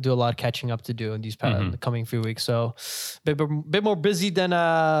have to do a lot of catching up to do in these the coming few weeks. So bit more busy than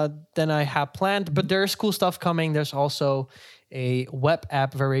I had planned. But there's cool stuff coming. There's also a web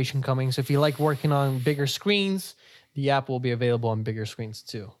app variation coming. So if you like working on bigger screens, the app will be available on bigger screens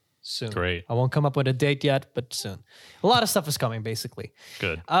too. Soon. Great. I won't come up with a date yet, but soon. A lot of stuff is coming, basically.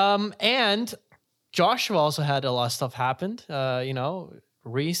 Good. And Joshua also had a lot of stuff happened.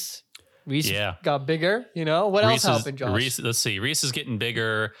 Reese got bigger. What else happened, Josh? Let's see. Reese is getting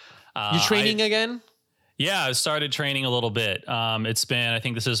bigger. You training again? Yeah, I started training a little bit. It's been, I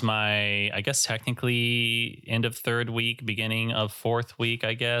think this is my, I guess technically end of 3rd week, beginning of 4th week,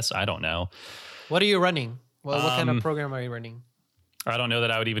 I guess. I don't know. What are you running? What kind of program are you running? I don't know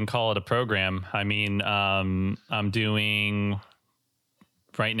that I would even call it a program. I mean, I'm doing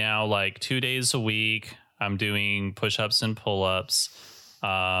right now like 2 days a week. I'm doing push-ups and pull-ups.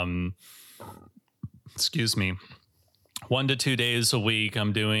 Excuse me. 1 to 2 days a week,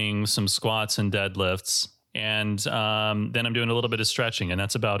 I'm doing some squats and deadlifts. And then I'm doing a little bit of stretching, and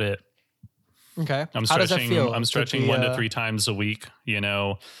that's about it. Okay. I'm How does that stretching. feel? I'm stretching 1 to 3 times a week. It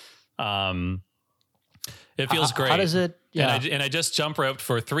feels great. How does it? Yeah. And I just jump roped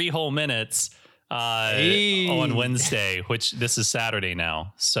for 3 whole minutes on Wednesday, which this is Saturday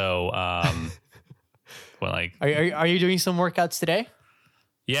now. So, well, like, Are you doing some workouts today?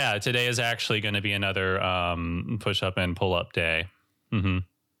 yeah, today is actually going to be another push up and pull up day. Mm-hmm.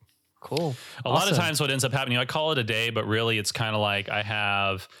 Cool. A lot of times what ends up happening, I call it a day, but really it's kind of like I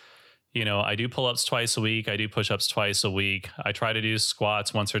have, I do pull-ups twice a week. I do push-ups twice a week. I try to do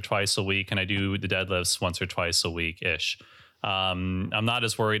squats once or twice a week, and I do the deadlifts once or twice a week-ish. I'm not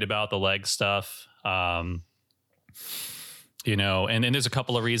as worried about the leg stuff. You know, and there's a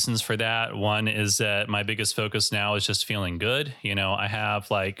couple of reasons for that. One is that my biggest focus now is just feeling good. You know, I have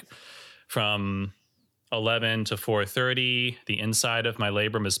like from 11 to 4:30, the inside of my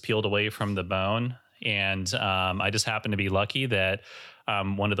labrum is peeled away from the bone. And I just happen to be lucky that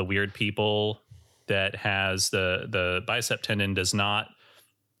one of the weird people that has the bicep tendon does not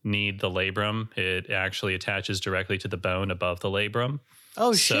need the labrum. It actually attaches directly to the bone above the labrum.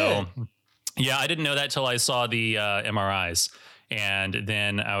 Oh, shit. Yeah, I didn't know that till I saw the MRIs. And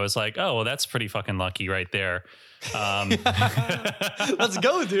then I was like, oh, well, that's pretty fucking lucky right there. Let's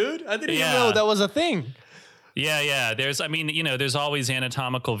go, dude. I didn't even know that was a thing. Yeah. There's always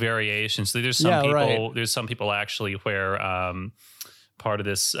anatomical variations. There's some people actually where part of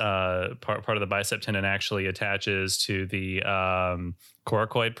this part of the bicep tendon actually attaches to the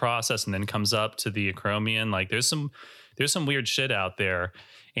coracoid process and then comes up to the acromion. Like there's some weird shit out there.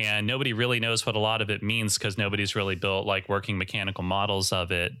 And nobody really knows what a lot of it means because nobody's really built like working mechanical models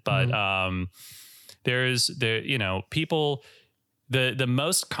of it. But people, the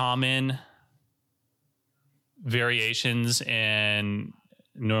most common variations in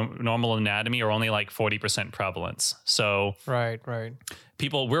normal anatomy are only like 40% prevalence. So right.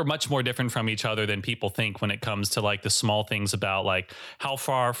 We're much more different from each other than people think when it comes to like the small things about like how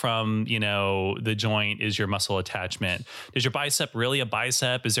far from, the joint is your muscle attachment? Is your bicep really a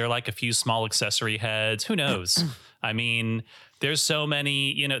bicep? Is there like a few small accessory heads? Who knows? I mean, there's so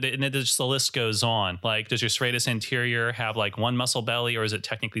many, and the list goes on. Like, does your serratus anterior have like one muscle belly or is it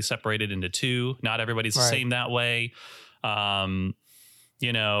technically separated into two? Not everybody's the same that way. And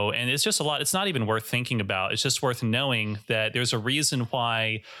it's just a lot. It's not even worth thinking about. It's just worth knowing that there's a reason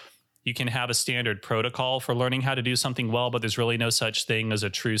why you can have a standard protocol for learning how to do something well, but there's really no such thing as a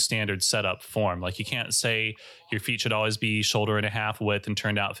true standard setup form. Like you can't say your feet should always be shoulder and a half width and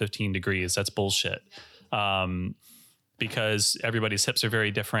turned out 15 degrees. That's bullshit. Because everybody's hips are very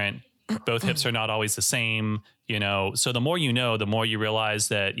different. Both hips are not always the same, so the more the more you realize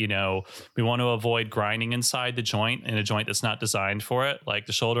that, we want to avoid grinding inside the joint in a joint that's not designed for it. Like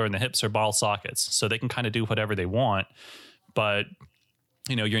the shoulder and the hips are ball sockets, so they can kind of do whatever they want. But,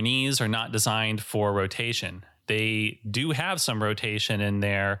 your knees are not designed for rotation. They do have some rotation in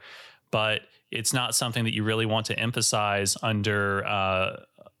there, but it's not something that you really want to emphasize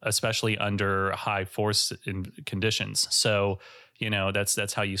especially under high force conditions. So,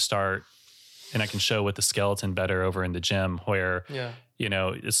 that's how you start. And I can show with the skeleton better over in the gym where,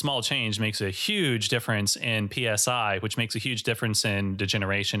 a small change makes a huge difference in PSI, which makes a huge difference in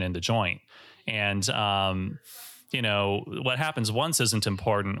degeneration in the joint. And, what happens once isn't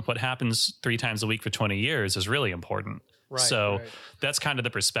important. What happens 3 times a week for 20 years is really important. Right. That's kind of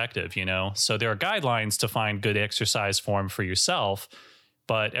the perspective, So there are guidelines to find good exercise form for yourself,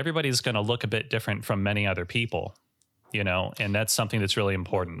 but everybody's going to look a bit different from many other people. And that's something that's really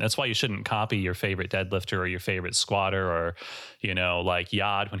important. That's why you shouldn't copy your favorite deadlifter or your favorite squatter or, like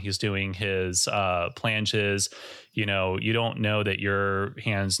Yad when he's doing his planches. You don't know that your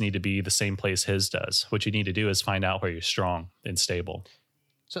hands need to be the same place his does. What you need to do is find out where you're strong and stable.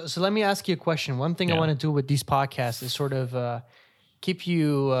 So let me ask you a question. One thing I want to do with these podcasts is sort of keep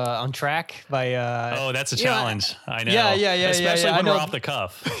you on track by that's a challenge. I know. Yeah. Especially when we're off the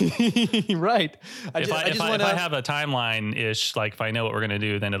cuff. Right. If I have a timeline ish, like if I know what we're gonna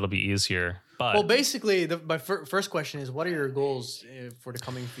do, then it'll be easier. But well, basically, my first question is, what are your goals for the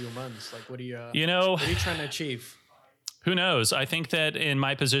coming few months? Like, what are you trying to achieve? Who knows? I think that in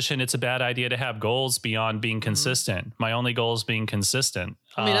my position, it's a bad idea to have goals beyond being consistent. Mm-hmm. My only goal is being consistent.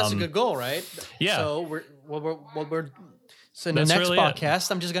 I mean, that's a good goal, right? Yeah. So So in the next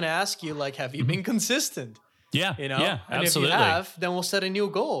podcast, I'm just going to ask you, like, have you been consistent? Yeah. Yeah, and absolutely. If you have, then we'll set a new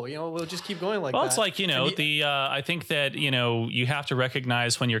goal. We'll just keep going like that. Well, it's like, I think that, you have to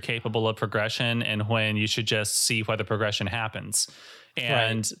recognize when you're capable of progression and when you should just see whether progression happens.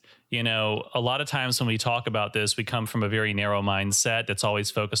 And, a lot of times when we talk about this, we come from a very narrow mindset that's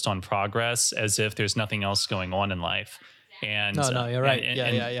always focused on progress as if there's nothing else going on in life. And no, you're right.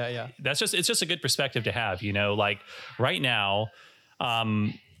 Yeah. It's just a good perspective to have, like right now,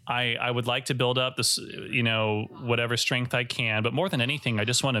 I would like to build up this, whatever strength I can, but more than anything, I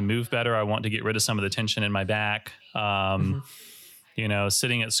just want to move better. I want to get rid of some of the tension in my back.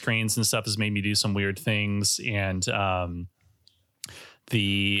 Sitting at screens and stuff has made me do some weird things. And, I'm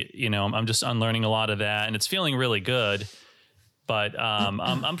just unlearning a lot of that and it's feeling really good, but,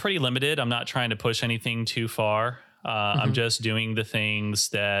 I'm pretty limited. I'm not trying to push anything too far. I'm just doing the things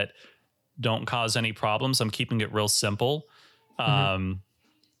that don't cause any problems. I'm keeping it real simple.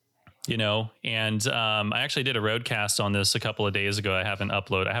 And I actually did a roadcast on this a couple of days ago. I've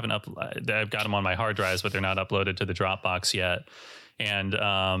got them on my hard drives, but they're not uploaded to the Dropbox yet. And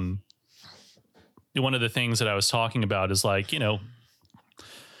one of the things that I was talking about is like,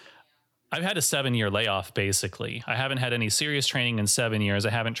 I've had a 7-year layoff, basically. I haven't had any serious training in 7 years. I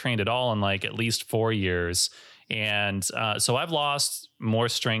haven't trained at all in like at least 4 years. And so I've lost more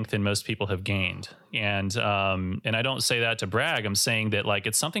strength than most people have gained. And I don't say that to brag. I'm saying that like,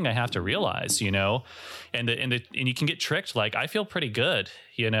 it's something I have to realize, and you can get tricked. Like, I feel pretty good.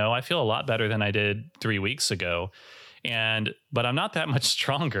 I feel a lot better than I did 3 weeks ago. But I'm not that much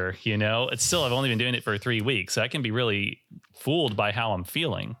stronger, It's still, I've only been doing it for 3 weeks. I can be really fooled by how I'm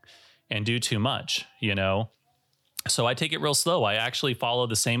feeling and do too much, So I take it real slow. I actually follow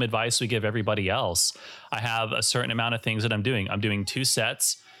the same advice we give everybody else. I have a certain amount of things that I'm doing. I'm doing 2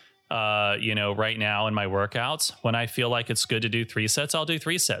 sets, right now in my workouts. When I feel like it's good to do 3 sets, I'll do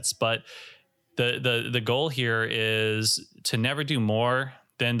 3 sets. But the goal here is to never do more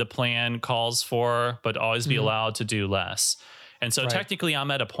than the plan calls for, but always be allowed to do less. And so technically I'm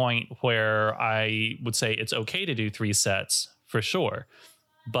at a point where I would say it's okay to do 3 sets for sure.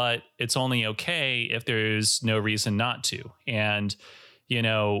 But it's only okay if there's no reason not to. And,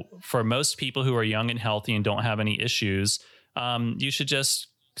 for most people who are young and healthy and don't have any issues, you should just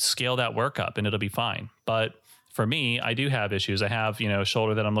scale that work up and it'll be fine. But for me, I do have issues. I have,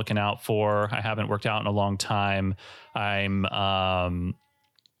 shoulder that I'm looking out for. I haven't worked out in a long time. I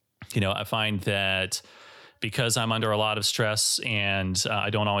find that because I'm under a lot of stress and I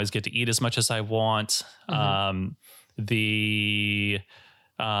don't always get to eat as much as I want,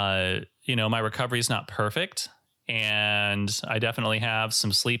 my recovery is not perfect, and I definitely have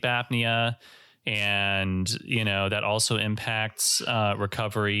some sleep apnea, and, that also impacts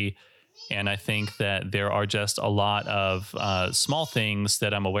recovery. And I think that there are just a lot of small things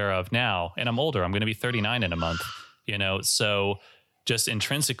that I'm aware of now, and I'm older. I'm going to be 39 in a month, so just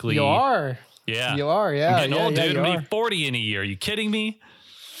intrinsically. You are. Yeah. You are, yeah. I'm getting old, dude. I'm going to are. be 40 in a year. Are you kidding me?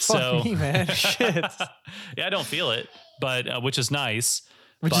 Fuck me, man. Shit. Yeah, I don't feel it, but which is nice.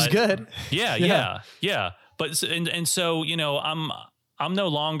 Which is good. Yeah. But so I'm no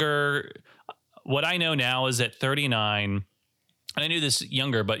longer. What I know now is at 39, and I knew this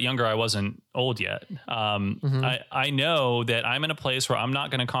younger, but younger I wasn't old yet. I know that I'm in a place where I'm not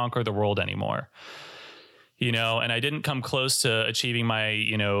going to conquer the world anymore. And I didn't come close to achieving my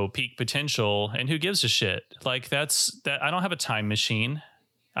peak potential. And who gives a shit? Like that. I don't have a time machine.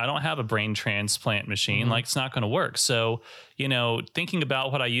 I don't have a brain transplant machine. Like, it's not going to work. So, thinking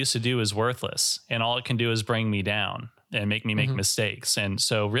about what I used to do is worthless, and all it can do is bring me down and make me make mistakes. And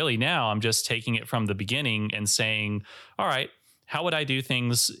so really now I'm just taking it from the beginning and saying, all right, how would I do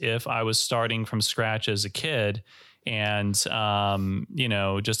things if I was starting from scratch as a kid? And,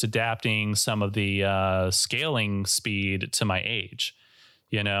 just adapting some of the scaling speed to my age,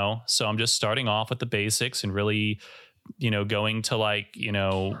 So I'm just starting off with the basics and really, going to like,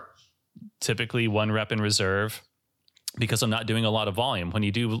 typically 1 rep in reserve, because I'm not doing a lot of volume. When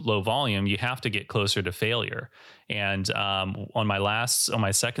you do low volume, you have to get closer to failure. And on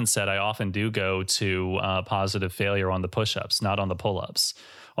my second set, I often do go to positive failure on the push-ups, not on the pull-ups.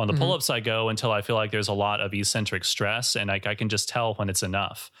 On the pull-ups, I go until I feel like there's a lot of eccentric stress, and I can just tell when it's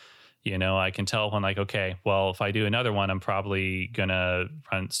enough. I can tell when like, okay, well, if I do another one, I'm probably going to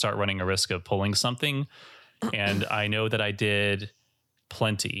start running a risk of pulling something. And I know that I did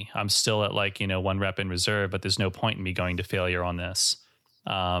plenty. I'm still at like, 1 rep in reserve, but there's no point in me going to failure on this.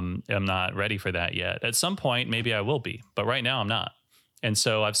 I'm not ready for that yet. At some point, maybe I will be, but right now I'm not. And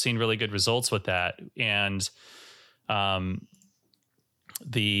so I've seen really good results with that. And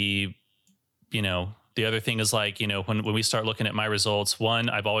the other thing is like, when we start looking at my results, 1,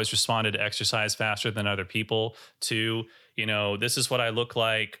 I've always responded to exercise faster than other people. 2, this is what I look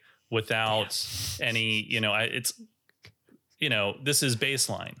like without any, this is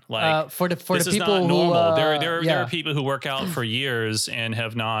baseline. Like for the this people is not normal. There are people who work out for years and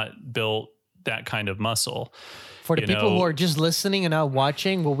have not built that kind of muscle. For the people who are just listening and not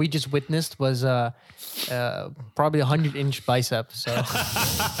watching, what we just witnessed was probably 100-inch bicep. So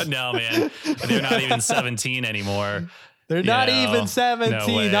no, man, they're not even 17 anymore. They're not even 17.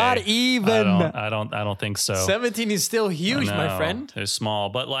 No, not even. I don't think so. 17 is still huge, my friend. They're small,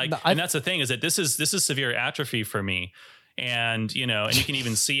 but like, and that's the thing is that this is severe atrophy for me. And, and you can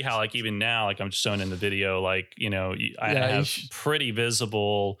even see how, like, even now, like I'm just showing in the video, like, I have pretty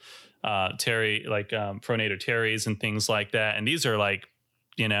visible pronator teres and things like that. And these are like,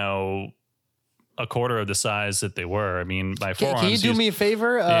 a quarter of the size that they were. I mean, my forearms. Can you do me a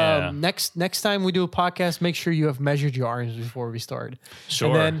favor? Yeah. Next time we do a podcast, make sure you have measured your arms before we start.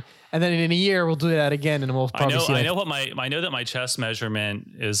 Sure. And then in a year we'll do that again, and we'll probably see. I know that my chest measurement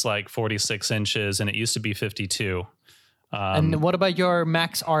is like 46 inches, and it used to be 52. And what about your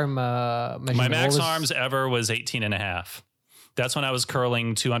max arm measurement? My max arms ever was 18 and a half. That's when I was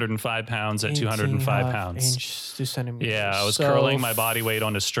curling 205 pounds at 205 pounds. Inch to centimeters. Yeah, I was curling my body weight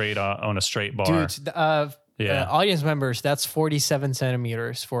on a straight bar. Dude, audience members, that's 47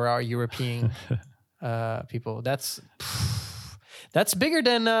 centimeters for our European people. That's bigger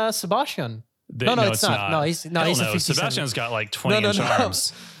than Sebastian. No, it's not. No, he's a 50 Sebastian's got like 20-inch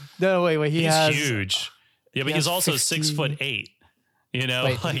arms. No, wait. He's huge. Yeah, but he's also 6'8". You know,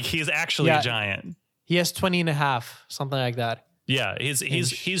 like he's actually a giant. He has 20 and a half, something like that. Yeah,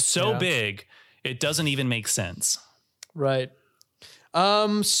 he's so big, it doesn't even make sense. Right.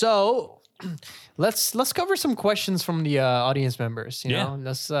 So let's cover some questions from the audience members. You know,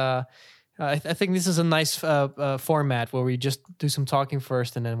 let's. I think this is a nice format where we just do some talking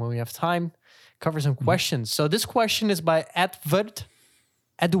first, and then when we have time, cover some questions. So this question is by Edward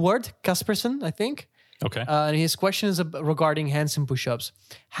Kasperson, I think. Okay. And his question is regarding handstand push-ups.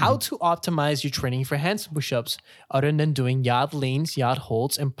 How to optimize your training for handstand push-ups other than doing yard leans, yard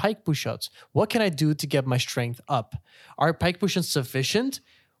holds, and pike push-ups? What can I do to get my strength up? Are pike push-ups sufficient?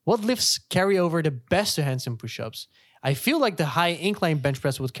 What lifts carry over the best to handstand push-ups? I feel like the high incline bench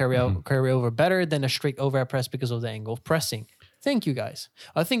press would carry over better than a straight overhead press because of the angle of pressing. Thank you, guys.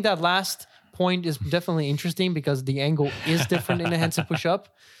 I think that last point is definitely interesting because the angle is different in a handstand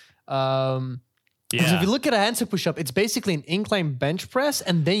push-up. So if you look at a handstand push-up, it's basically an incline bench press,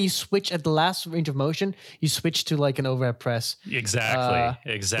 and then you switch at the last range of motion, you switch to like an overhead press.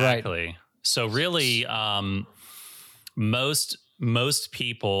 Exactly. Right. So really, most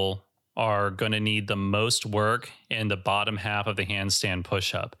people are going to need the most work in the bottom half of the handstand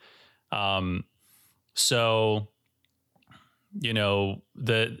push-up. So, you know,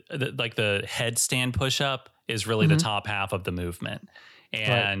 the headstand push-up is really the top half of the movement,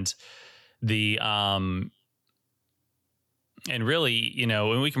 and and really, you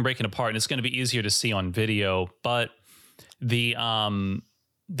know, and we can break it apart, and it's going to be easier to see on video, but the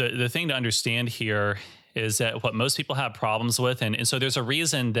thing to understand here is that what most people have problems with, and so there's a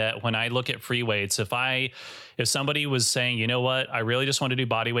reason that when I look at free weights, if somebody was saying, you know what, I really just want to do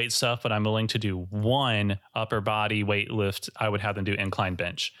body weight stuff, but I'm willing to do one upper body weight lift, I would have them do incline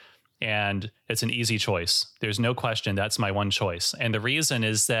bench. And it's an easy choice. There's no question that's my one choice. And the reason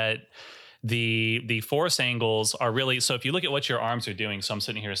is that the force angles are really, so if you look at what your arms are doing, so I'm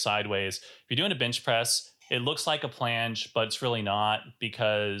sitting here sideways, if you're doing a bench press, it looks like a planche, but it's really not,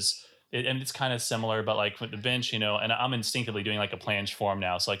 because and it's kind of similar, but like with the bench, you know, and I'm instinctively doing like a planche form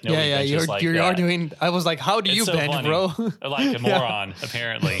now. So like nobody benches like that. You're doing, I was like, how do you bench, funny. Bro? Like a moron,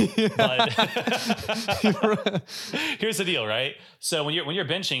 apparently. But here's the deal, right? So when you're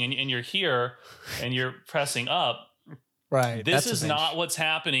benching and you're here and you're pressing up, right? This is not what's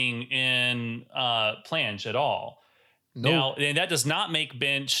happening in planche at all. Nope. Now, and that does not make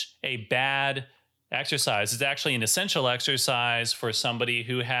bench a bad exercise. It's actually an essential exercise for somebody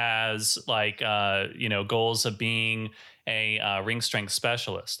who has like, you know, goals of being a ring strength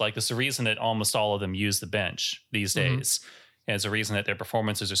specialist. Like, there's a reason that almost all of them use the bench these days. And it's a reason that their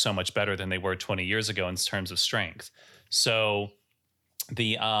performances are so much better than they were 20 years ago in terms of strength. So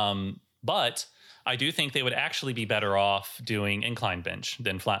but I do think they would actually be better off doing incline bench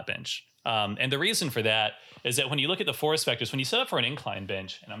than flat bench. And the reason for that is that when you look at the force vectors, when you set up for an incline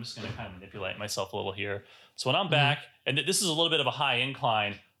bench, and I'm just going to kind of manipulate myself a little here. So when I'm back, and this is a little bit of a high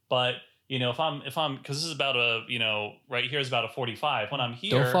incline, but you know, if I'm, because this is about a, you know, right here is about a 45. When I'm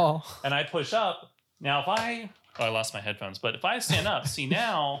here, don't fall, and I push up. Now, I lost my headphones, but if I stand up, see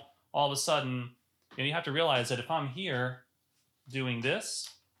now, all of a sudden, you know, you have to realize that if I'm here doing this,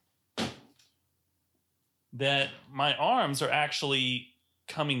 that my arms are actually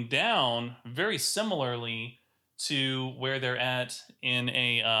coming down very similarly to where they're at in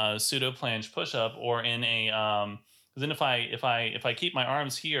a pseudo planche push-up, or in a then if I keep my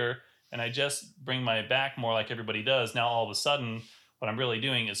arms here and I just bring my back more like everybody does, now all of a sudden what I'm really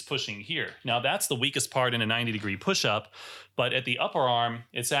doing is pushing here. Now that's the weakest part in a 90-degree push-up, but at the upper arm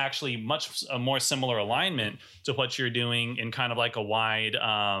it's actually much a more similar alignment to what you're doing in kind of like a wide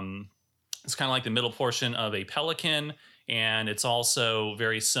it's kind of like the middle portion of a pelican. And it's also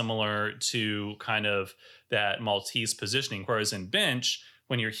very similar to kind of that Maltese positioning. Whereas in bench,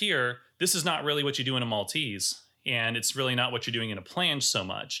 when you're here, this is not really what you do in a Maltese. And it's really not what you're doing in a planche so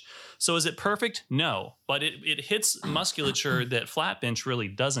much. So is it perfect? No. But it hits musculature that flat bench really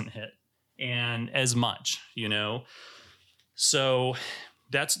doesn't hit. and as much, So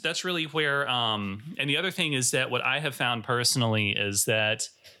that's really where and the other thing is that what I have found personally is that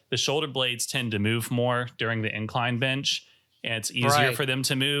the shoulder blades tend to move more during the incline bench, and it's easier for them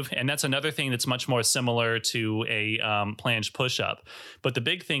to move. And that's another thing that's much more similar to a plunge push-up. But the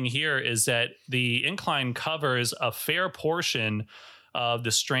big thing here is that the incline covers a fair portion of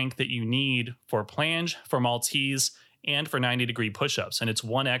the strength that you need for plunge, for Maltese, and for 90-degree push-ups. And it's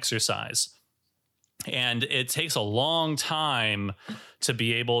one exercise. And it takes a long time to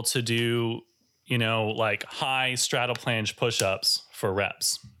be able to do, like high straddle plunge push-ups for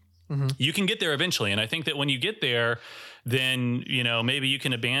reps. Mm-hmm. You can get there eventually. And I think that when you get there, then, maybe you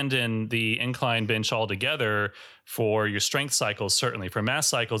can abandon the incline bench altogether for your strength cycles. Certainly for mass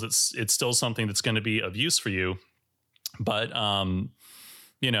cycles, it's still something that's going to be of use for you. But, there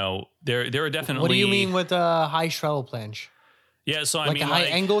are definitely. What do you mean with a high straddle plunge? Yeah, so like a high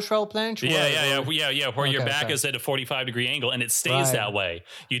angle straddle plunge? Yeah. Where your back is at a 45-degree angle and it stays that way.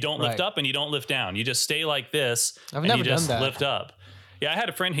 You don't lift up and you don't lift down. You just stay like this. I've never done that. Lift up. Yeah, I had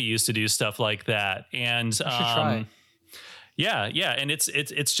a friend who used to do stuff like that, and I should try. Yeah, and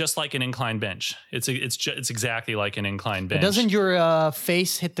it's just like an incline bench. It's exactly like an incline bench. But doesn't your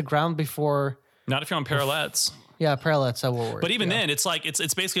face hit the ground before? Not if you're on parallettes. Yeah, parallettes that will work. But even then, it's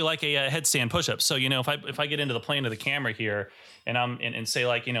basically like a headstand push-up. So if I get into the plane of the camera here and and say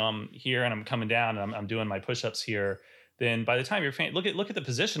like I'm here and I'm coming down and I'm doing my push-ups here, then by the time you're look at the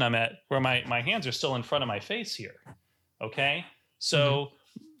position I'm at where my hands are still in front of my face here. Okay, so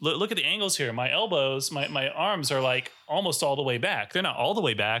look at the angles here. My elbows, my arms are like almost all the way back. They're not all the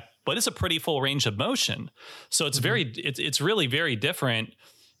way back, but it's a pretty full range of motion. So it's it's really very different.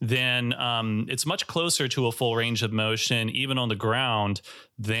 Then it's much closer to a full range of motion, even on the ground,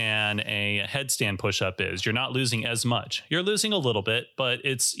 than a headstand push-up is. You're not losing as much. You're losing a little bit, but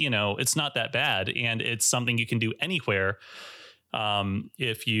it's not that bad, and it's something you can do anywhere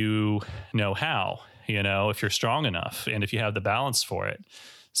if you know how. If you're strong enough, and if you have the balance for it.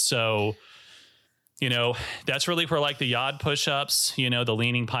 So, that's really where like the yod push-ups, the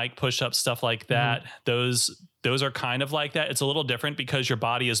leaning pike push-ups, stuff like that. Those are kind of like that. It's a little different because your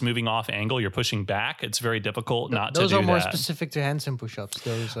body is moving off angle. You're pushing back. It's very difficult not to do that. Those are more specific to handstand push-ups.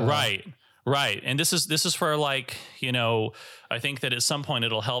 Right. And this is for like, I think that at some point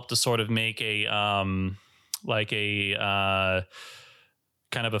it'll help to sort of make a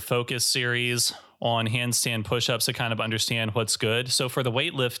kind of a focus series on handstand push-ups to kind of understand what's good. So for the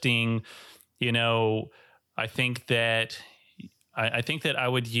weightlifting, I think that I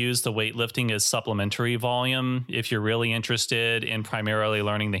would use the weightlifting as supplementary volume if you're really interested in primarily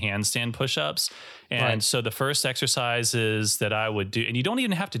learning the handstand push-ups. And so the first exercises that I would do, and you don't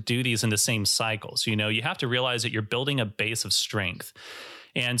even have to do these in the same cycles, you have to realize that you're building a base of strength.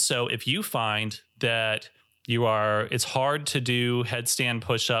 And so if you find that it's hard to do headstand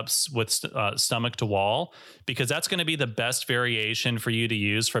push-ups with stomach to wall, because that's going to be the best variation for you to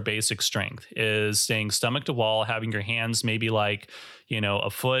use for basic strength, is staying stomach to wall, having your hands maybe like, a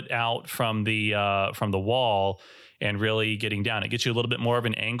foot out from the wall and really getting down. It gets you a little bit more of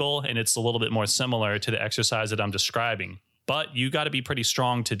an angle, and it's a little bit more similar to the exercise that I'm describing, but you got to be pretty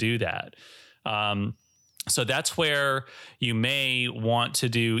strong to do that. So that's where you may want to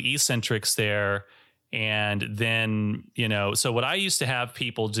do eccentrics there. And then, so what I used to have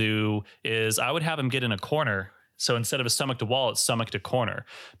people do is I would have them get in a corner. So instead of a stomach to wall, it's stomach to corner,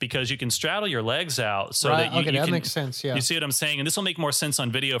 because you can straddle your legs out so that you that can, makes sense. Yeah. You see what I'm saying? And this will make more sense on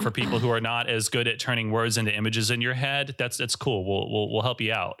video for people who are not as good at turning words into images in your head. That's cool. We'll help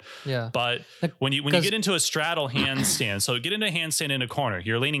you out. Yeah. But when you get into a straddle handstand, so get into a handstand in a corner,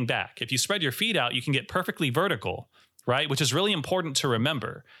 you're leaning back. If you spread your feet out, you can get perfectly vertical, right? Which is really important to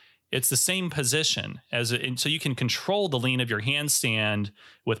remember. It's the same position and so you can control the lean of your handstand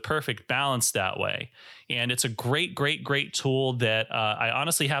with perfect balance that way. And it's a great, great, great tool that I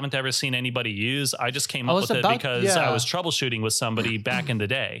honestly haven't ever seen anybody use. I just came up with it because I was troubleshooting with somebody back in the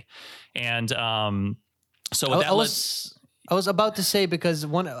day. And I was about to say, because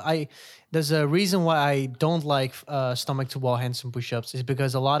there's a reason why I don't like stomach to wall handstand push-ups is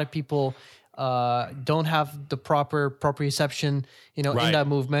because a lot of people don't have the proper proprioception, in that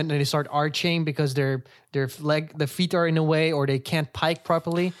movement, and they start arching because the feet are in a way, or they can't pike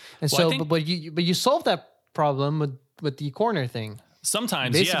properly. And but you solve that problem with the corner thing.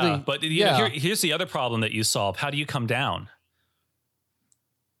 Sometimes, basically, but here's the other problem that you solve. How do you come down?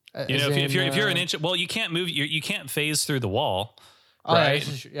 If you're an inch, well, you can't move. You can't phase through the wall, right?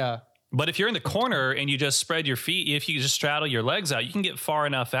 But if you're in the corner and you just spread your feet, if you just straddle your legs out, you can get far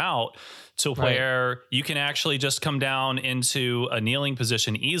enough out to where you can actually just come down into a kneeling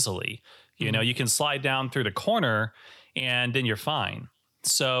position easily. You know, you can slide down through the corner and then you're fine.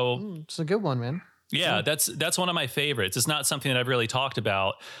 So It's a good one, man. yeah, that's one of my favorites. It's not something that I've really talked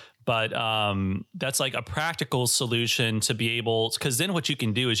about, but that's like a practical solution to be able, because then what you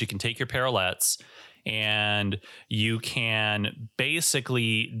can do is you can take your parallettes and you can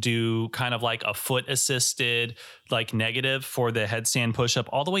basically do kind of like a foot assisted like negative for the headstand push-up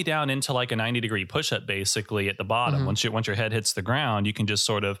all the way down into like a 90-degree push-up basically at the bottom. Once your head hits the ground, you can just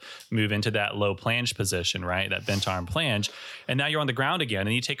sort of move into that low planche position, right? That bent arm planche. And now you're on the ground again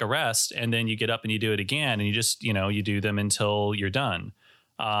and you take a rest and then you get up and you do it again and you just, you do them until you're done.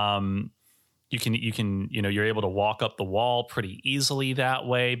 You can, you're able to walk up the wall pretty easily that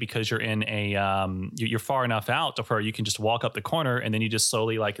way because you're in you're far enough out to where you can just walk up the corner and then you just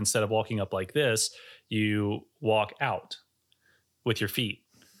slowly, like, instead of walking up like this, you walk out with your feet.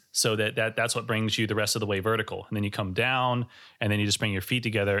 So that's what brings you the rest of the way vertical. And then you come down and then you just bring your feet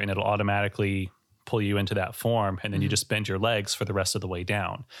together and it'll automatically pull you into that form. And then you just bend your legs for the rest of the way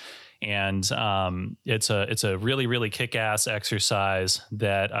down. And it's a really, really kick-ass exercise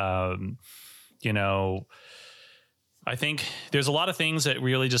that, I think there's a lot of things that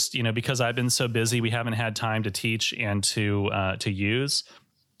really just, because I've been so busy, we haven't had time to teach and to use.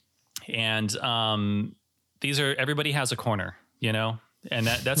 And everybody has a corner, and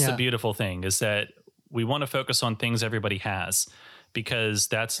that's the beautiful thing is that we want to focus on things everybody has, because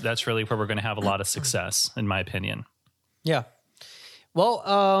that's really where we're going to have a lot of success, in my opinion. Yeah. Well,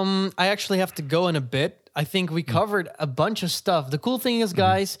 I actually have to go in a bit. I think we covered a bunch of stuff. The cool thing is,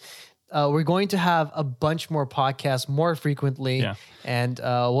 guys, we're going to have a bunch more podcasts more frequently. Yeah. And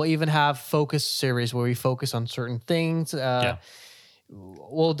we'll even have focus series where we focus on certain things.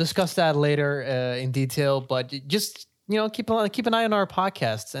 We'll discuss that later in detail, but just, keep an eye on our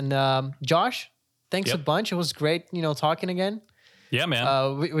podcasts. And Josh, thanks a bunch. It was great, talking again. Yeah,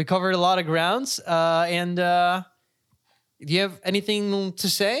 man. We covered a lot of grounds. And do you have anything to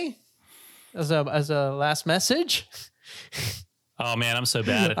say as a last message? Oh man, I'm so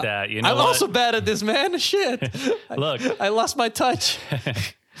bad at that. I'm also bad at this, man. Shit. Look, I lost my touch.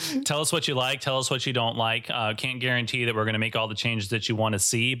 Tell us what you like. Tell us what you don't like. Can't guarantee that we're going to make all the changes that you want to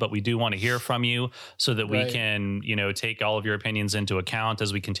see, but we do want to hear from you so that we can, take all of your opinions into account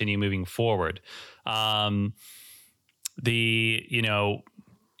as we continue moving forward.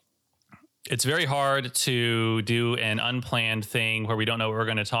 It's very hard to do an unplanned thing where we don't know what we're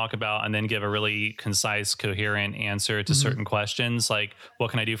going to talk about and then give a really concise, coherent answer to certain questions. Like, what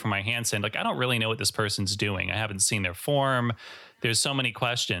can I do for my handstand? Like, I don't really know what this person's doing. I haven't seen their form. There's so many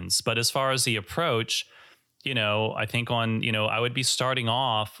questions. But as far as the approach, I think I would be starting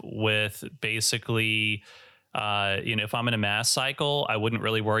off with basically, if I'm in a mass cycle, I wouldn't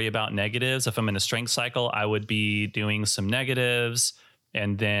really worry about negatives. If I'm in a strength cycle, I would be doing some negatives.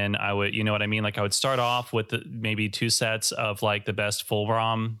 And then I would, Like I would start off with maybe 2 sets of like the best full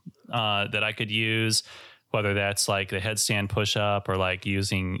ROM that I could use, whether that's like the headstand push up or like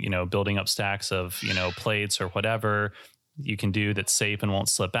using, building up stacks of, plates or whatever you can do that's safe and won't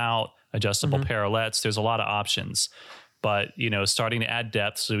slip out, adjustable parallettes. There's a lot of options, but, starting to add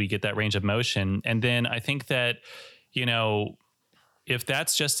depth so we get that range of motion. And then I think that, if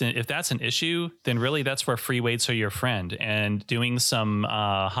that's an issue, then really that's where free weights are your friend, and doing some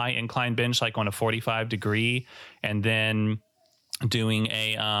high incline bench, like on a 45 degree, and then doing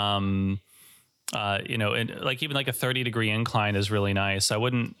a, even like a 30 degree incline is really nice.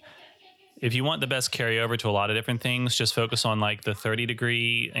 If you want the best carryover to a lot of different things, just focus on like the 30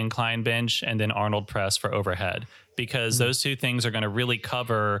 degree incline bench and then Arnold press for overhead, because those two things are going to really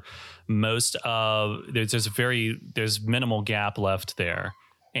cover most of, there's minimal gap left there.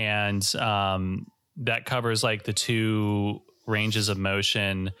 And that covers like the 2 ranges of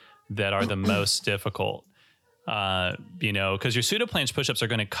motion that are the most difficult. Because your pseudo planche push-ups are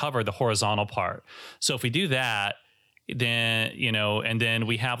going to cover the horizontal part. So if we do that, then, and then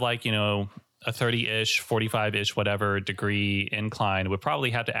we have like, a 30-ish, 45-ish, whatever degree incline, we'd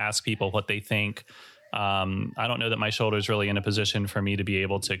probably have to ask people what they think. I don't know that my shoulder is really in a position for me to be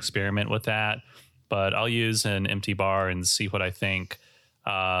able to experiment with that, but I'll use an empty bar and see what I think.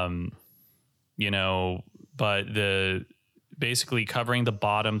 But basically covering the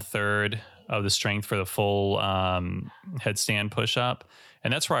bottom third of the strength for the full headstand push-up.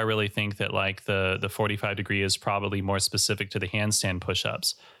 And that's where I really think that like the 45 degree is probably more specific to the handstand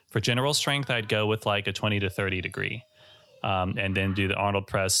push-ups. For general strength, I'd go with like a 20 to 30 degree, and then do the Arnold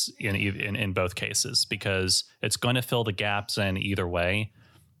press in both cases, because it's going to fill the gaps in either way.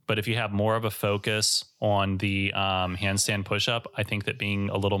 But if you have more of a focus on the handstand push-up, I think that being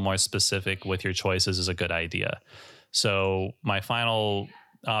a little more specific with your choices is a good idea. So my final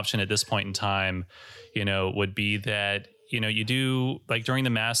option at this point in time, would be that, you do like during the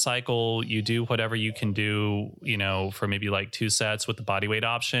mass cycle, you do whatever you can do, for maybe like 2 sets with the body weight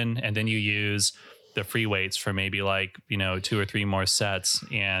option. And then you use the free weights for maybe like, 2 or 3 more sets.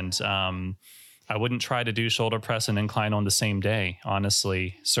 And I wouldn't try to do shoulder press and incline on the same day.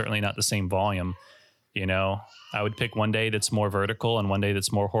 Honestly, certainly not the same volume. I would pick one day that's more vertical and one day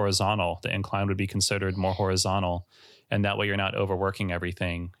that's more horizontal. The incline would be considered more horizontal. And that way you're not overworking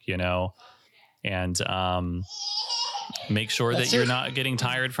everything, and make sure that you're not getting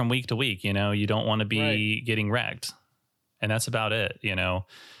tired from week to week. You don't want to be getting wrecked. And that's about it,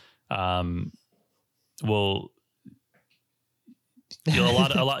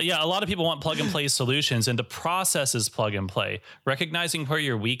 a lot of people want plug and play solutions, and the process is plug and play. Recognizing where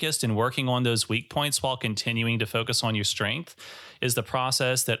you're weakest and working on those weak points while continuing to focus on your strength is the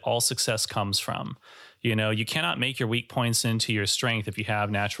process that all success comes from. You cannot make your weak points into your strength if you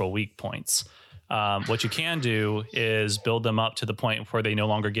have natural weak points. What you can do is build them up to the point where they no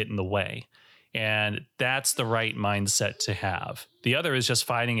longer get in the way. And that's the right mindset to have. The other is just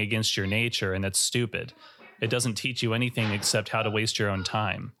fighting against your nature, and that's stupid. It doesn't teach you anything except how to waste your own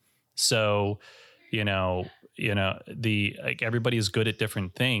time. So, everybody is good at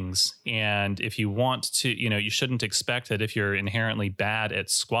different things. And if you want to, you shouldn't expect that if you're inherently bad at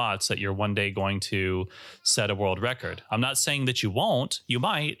squats that you're one day going to set a world record. I'm not saying that you won't, you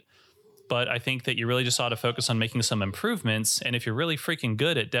might, but I think that you really just ought to focus on making some improvements. And if you're really freaking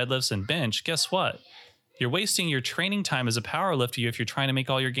good at deadlifts and bench, guess what? You're wasting your training time as a power lifter if you're trying to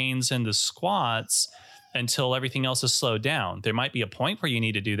make all your gains in the squats until everything else is slowed down. There might be a point where you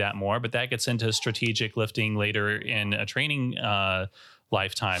need to do that more, but that gets into strategic lifting later in a training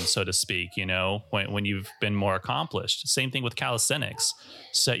lifetime, so to speak, when you've been more accomplished. Same thing with calisthenics.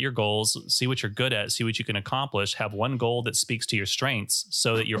 Set your goals, see what you're good at, see what you can accomplish, have one goal that speaks to your strengths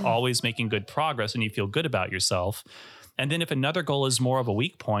so that you're always making good progress and you feel good about yourself. And then if another goal is more of a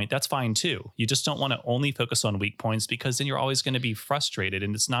weak point, that's fine too. You just don't want to only focus on weak points because then you're always going to be frustrated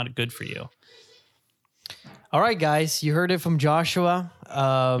and it's not good for you. All right, guys, you heard it from Joshua.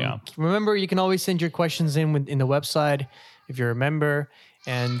 Remember, you can always send your questions in the website if you're a member.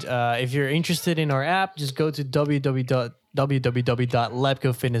 And if you're interested in our app, just go to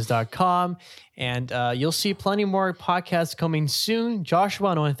www.lepcofitness.com and you'll see plenty more podcasts coming soon.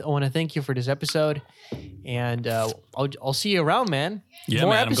 Joshua, I want to thank you for this episode. And I'll see you around, man. Yeah,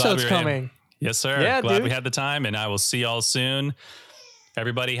 more man, episodes coming. Yes, sir. Yeah, glad dude. we had the time, and I will see y'all soon.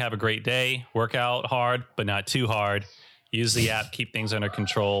 Everybody have a great day. Work out hard, but not too hard. Use the app. Keep things under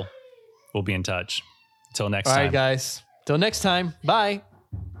control. We'll be in touch. Until next time. All right, guys. Till next time. Bye.